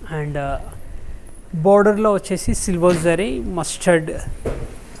 అండ్ బార్డర్లో వచ్చేసి silver zari mustard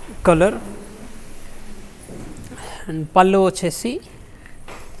colour and పళ్ళు వచ్చేసి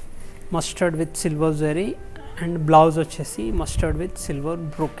mustard with silver zari and blouse వచ్చేసి mustard with silver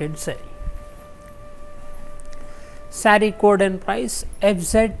brocade zari. Sari code and price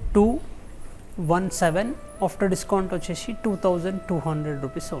FZ217, after discount వచ్చేసి 2200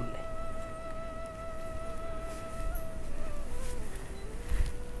 rupees only.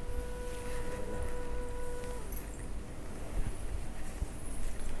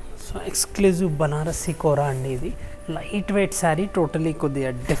 So exclusive Banarasi కోరా అండి. ఇది లైట్ వెయిట్ శారీ, టోటలీ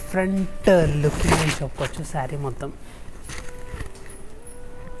కొద్దిగా డిఫరెంట్ లుకింగ్ అని చెప్పవచ్చు. శారీ మొత్తం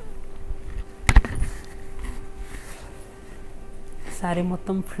శారీ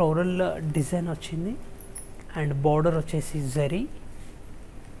మొత్తం ఫ్లోరల్ డిజైన్ వచ్చింది అండ్ బార్డర్ వచ్చేసి zari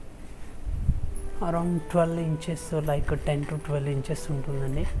around 12 inches, like 10 to 12 inches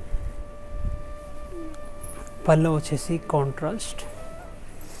ఉంటుందండి. పళ్ళు వచ్చేసి కాంట్రాస్ట్.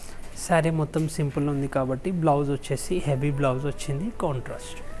 శారీ మొత్తం సింపుల్ ఉంది కాబట్టి బ్లౌజ్ వచ్చేసి హెవీ బ్లౌజ్ వచ్చింది,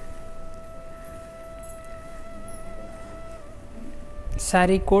 contrast.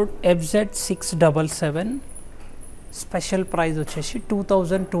 Sari code FZ677, special price వచ్చేసి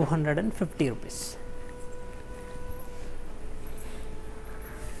 2250 రూపీస్.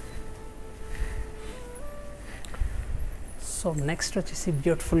 సో నెక్స్ట్ వచ్చేసి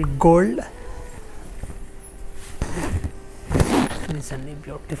బ్యూటిఫుల్ గోల్డ్. అండి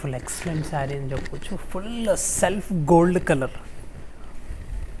బ్యూటిఫుల్ ఎక్సలెంట్ శారీ అని చెప్పవచ్చు. Full self gold colour,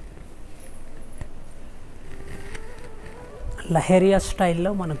 leheriya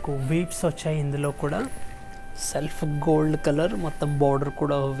స్టైల్లో మనకు వీవ్స్ వచ్చాయి. ఇందులో కూడా సెల్ఫ్ గోల్డ్ కలర్, మొత్తం బార్డర్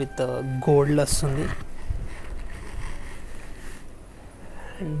కూడా విత్ గోల్డ్ వస్తుంది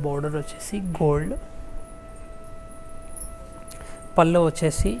అండ్ బార్డర్ వచ్చేసి గోల్డ్. పళ్ళు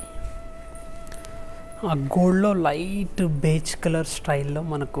వచ్చేసి ఆ గోల్డ్లో లైట్ బేజ్ కలర్ స్టైల్లో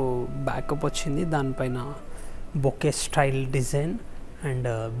మనకు బ్యాకప్ వచ్చింది, దానిపైన bouquet style design and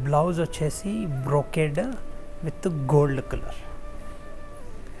blouse వచ్చేసి brocade with gold colour.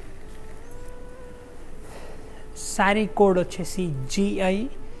 Sari code వచ్చేసి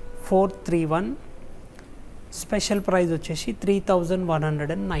GI431, స్పెషల్ ప్రైస్ వచ్చేసి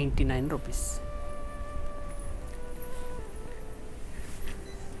 3199 రూపీస్.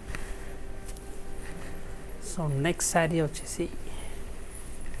 సో నెక్స్ట్ శారీ వచ్చేసి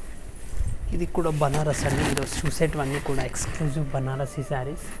ఇది కూడా బనారస్ అండి. ఈరోజు చూసేటివన్నీ కూడా ఎక్స్క్లూజివ్ బనారసీ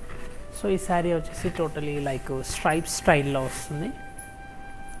శారీస్. సో ఈ శారీ వచ్చేసి టోటలీ లైక్ స్ట్రైప్ స్టైల్లో వస్తుంది.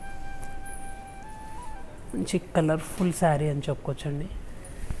 మంచి కలర్ఫుల్ శారీ అని చెప్పుకోవచ్చండి.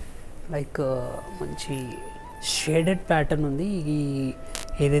 లైక్ మంచి షేడెడ్ ప్యాటర్న్ ఉంది. ఈ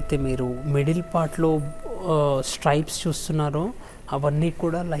ఏదైతే మీరు మిడిల్ పార్ట్లో స్ట్రైప్స్ చూస్తున్నారో అవన్నీ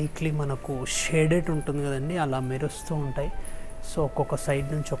కూడా లైక్లీ మనకు షేడెడ్ ఉంటుంది కదండి, అలా మెరుస్తూ ఉంటాయి. సో ఒక్కొక్క సైడ్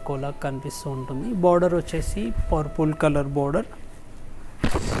నుంచి ఒక్కోలా కనిపిస్తూ ఉంటుంది. బార్డర్ వచ్చేసి పర్పుల్ కలర్ బార్డర్.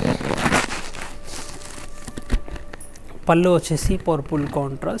 పళ్ళు వచ్చేసి పర్పుల్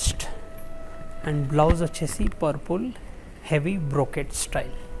కాంట్రాస్ట్ అండ్ బ్లౌజ్ వచ్చేసి purple heavy brocade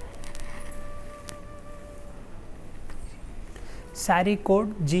style. Sari code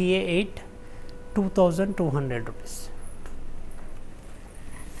GA8, 2200 rupees.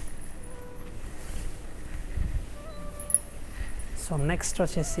 So next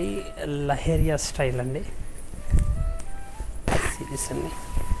వచ్చేసి లహేరియా స్టైల్ అండి. సిరీస్ అండి,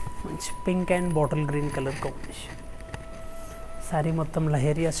 మంచి pink and bottle green colour combination. Sari మొత్తం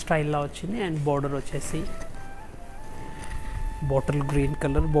లహేరియా స్టైల్లో వచ్చింది అండ్ బార్డర్ వచ్చేసి bottle green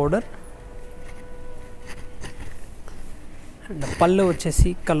colour border and పళ్ళు వచ్చేసి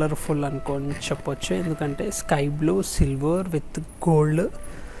కలర్ఫుల్ అనుకొని చెప్పొచ్చు, ఎందుకంటే sky blue silver with gold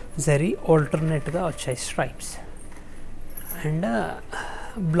zari ఆల్టర్నేట్గా వచ్చాయి స్ట్రైప్స్. అండ్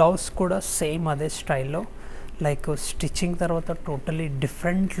బ్లౌజ్ కూడా సేమ్ అదే స్టైల్లో, లైక్ స్టిచ్చింగ్ తర్వాత టోటలీ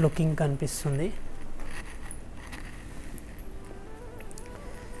డిఫరెంట్ లుకింగ్ కనిపిస్తుంది.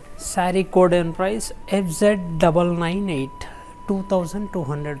 Sari code and price FZ998,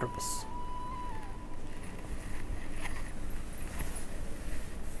 2200 rupees.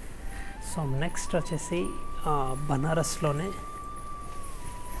 So next వచ్చేసి బనారస్లోనే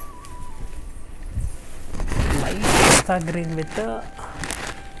light pista green with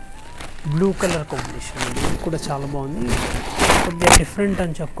blue colour combination అండి. ఇది కూడా చాలా బాగుంది, కొద్దిగా డిఫరెంట్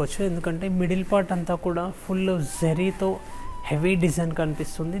అని చెప్పుకోవచ్చు, ఎందుకంటే మిడిల్ పార్ట్ అంతా కూడా ఫుల్ జరీతో హెవీ డిజైన్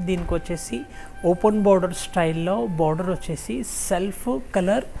కనిపిస్తుంది. దీనికి వచ్చేసి ఓపెన్ బార్డర్ స్టైల్లో బార్డర్ వచ్చేసి self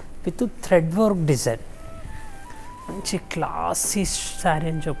colour with thread work design. మంచి క్లాసీ శారీ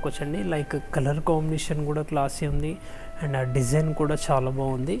అని చెప్పుకోవచ్చండి. లైక్ కలర్ కాంబినేషన్ కూడా క్లాసీ ఉంది అండ్ ఆ డిజైన్ కూడా చాలా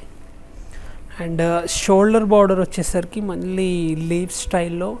బాగుంది. అండ్ షోల్డర్ బార్డర్ వచ్చేసరికి మళ్ళీ లీవ్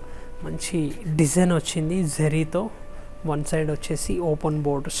స్టైల్లో మంచి డిజైన్ వచ్చింది జరీతో. వన్ సైడ్ వచ్చేసి ఓపెన్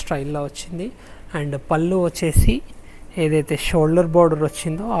బార్డర్ స్టైల్లో వచ్చింది అండ్ పళ్ళు వచ్చేసి ఏదైతే షోల్డర్ బార్డర్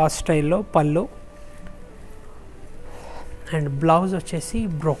వచ్చిందో ఆ స్టైల్లో పళ్ళు అండ్ బ్లౌజ్ వచ్చేసి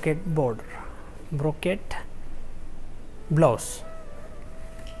brocade border, brocade blouse.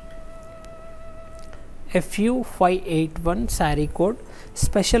 FU581 sari code,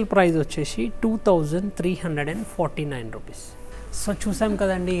 special price వచ్చేసి 2349 రూపీస్. సో చూసాం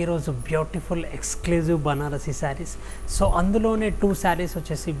కదండి ఈరోజు beautiful exclusive Banarasi saris. So అందులోనే 2 శారీస్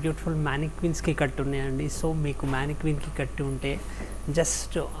వచ్చేసి బ్యూటిఫుల్ మ్యానిక్విన్స్కి కట్టి ఉన్నాయండి. సో మీకు మ్యానిక్విన్కి కట్టి ఉంటే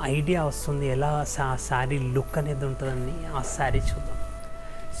జస్ట్ ఐడియా వస్తుంది ఎలా శారీ లుక్ అనేది ఉంటుందండి. ఆ శారీ చూద్దాం.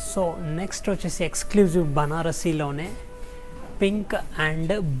 సో నెక్స్ట్ వచ్చేసి exclusive బనారసీలోనే pink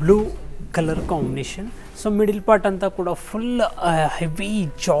and blue colour combination. So middle part అంతా కూడా ఫుల్ హెవీ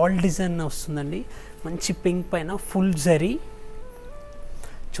జాల్ డిజైన్ వస్తుందండి. మంచి పింక్ పైన ఫుల్ జరీ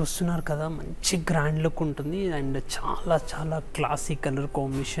చూస్తున్నారు కదా, మంచి గ్రాండ్ లుక్ ఉంటుంది అండ్ చాలా చాలా classy colour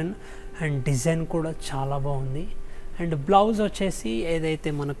combination and design కూడా చాలా బాగుంది. అండ్ బ్లౌజ్ వచ్చేసి ఏదైతే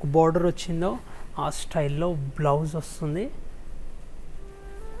మనకు బార్డర్ వచ్చిందో ఆ స్టైల్లో బ్లౌజ్ వస్తుంది.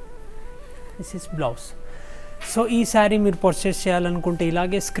 This is blouse. సో ఈ శారీ మీరు పర్చేస్ చేయాలనుకుంటే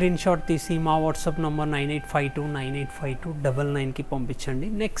ఇలాగే స్క్రీన్ షాట్ తీసి మా వాట్సాప్ నంబర్ 9852985299కి పంపించండి.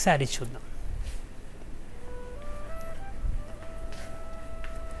 నెక్స్ట్ శారీ చూద్దాం.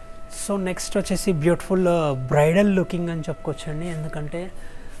 సో నెక్స్ట్ వచ్చేసి బ్యూటిఫుల్ బ్రైడల్ లుకింగ్ అని చెప్పుకోవచ్చండి, ఎందుకంటే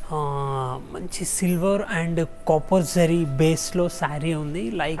మంచి సిల్వర్ అండ్ కాపర్ జరీ బేస్లో శారీ ఉంది.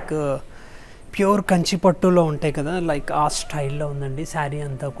 లైక్ ప్యూర్ కంచిపట్టులో ఉంటాయి కదా, లైక్ ఆ స్టైల్లో ఉందండి శారీ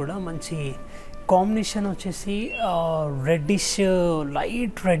అంతా కూడా. మంచి కాంబినేషన్ వచ్చేసి రెడ్డిష్,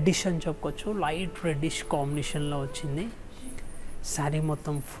 లైట్ రెడ్డిష్ అని చెప్పుకోవచ్చు, లైట్ రెడ్డిష్ కాంబినేషన్లో వచ్చింది. శారీ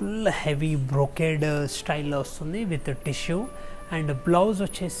మొత్తం ఫుల్ హెవీ బ్రోకెడ్ స్టైల్లో వస్తుంది విత్ టిష్యూ అండ్ బ్లౌజ్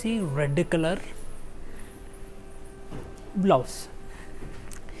వచ్చేసి రెడ్ కలర్ బ్లౌజ్.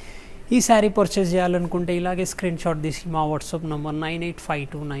 ఈ శారీ పర్చేస్ చేయాలనుకుంటే ఇలాగే స్క్రీన్ షాట్ తీసి మా వాట్సాప్ నంబర్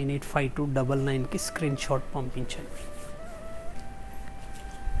 9852985299కి స్క్రీన్ షాట్ పంపించండి.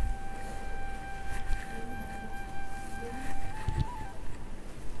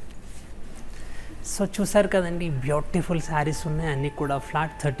 సో చూసారు కదండి, బ్యూటిఫుల్ శారీస్ ఉన్నాయి, అన్నీ కూడా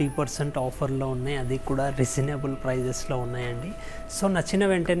ఫ్లాట్ 30% ఆఫర్లో ఉన్నాయి, అది కూడా రీజనబుల్ ప్రైజెస్లో ఉన్నాయండి. సో నచ్చిన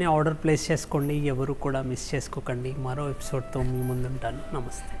వెంటనే ఆర్డర్ ప్లేస్ చేసుకోండి, ఎవరు కూడా మిస్ చేసుకోకండి. మరో ఎపిసోడ్తో మీ ముందుంటాను.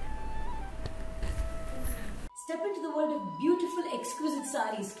 నమస్తే. Step into the world of beautiful, exquisite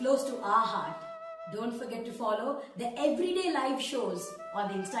sarees close to our heart. Don't forget to follow the everyday live shows on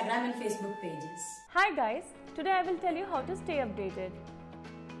the Instagram and Facebook pages. Hi guys, today I will tell you how to stay updated.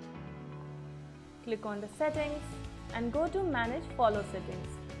 Click on the settings and go to manage follow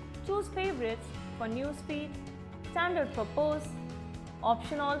settings. Choose favorites for newsfeed, standard for posts,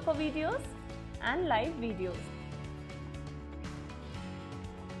 option all for videos and live videos.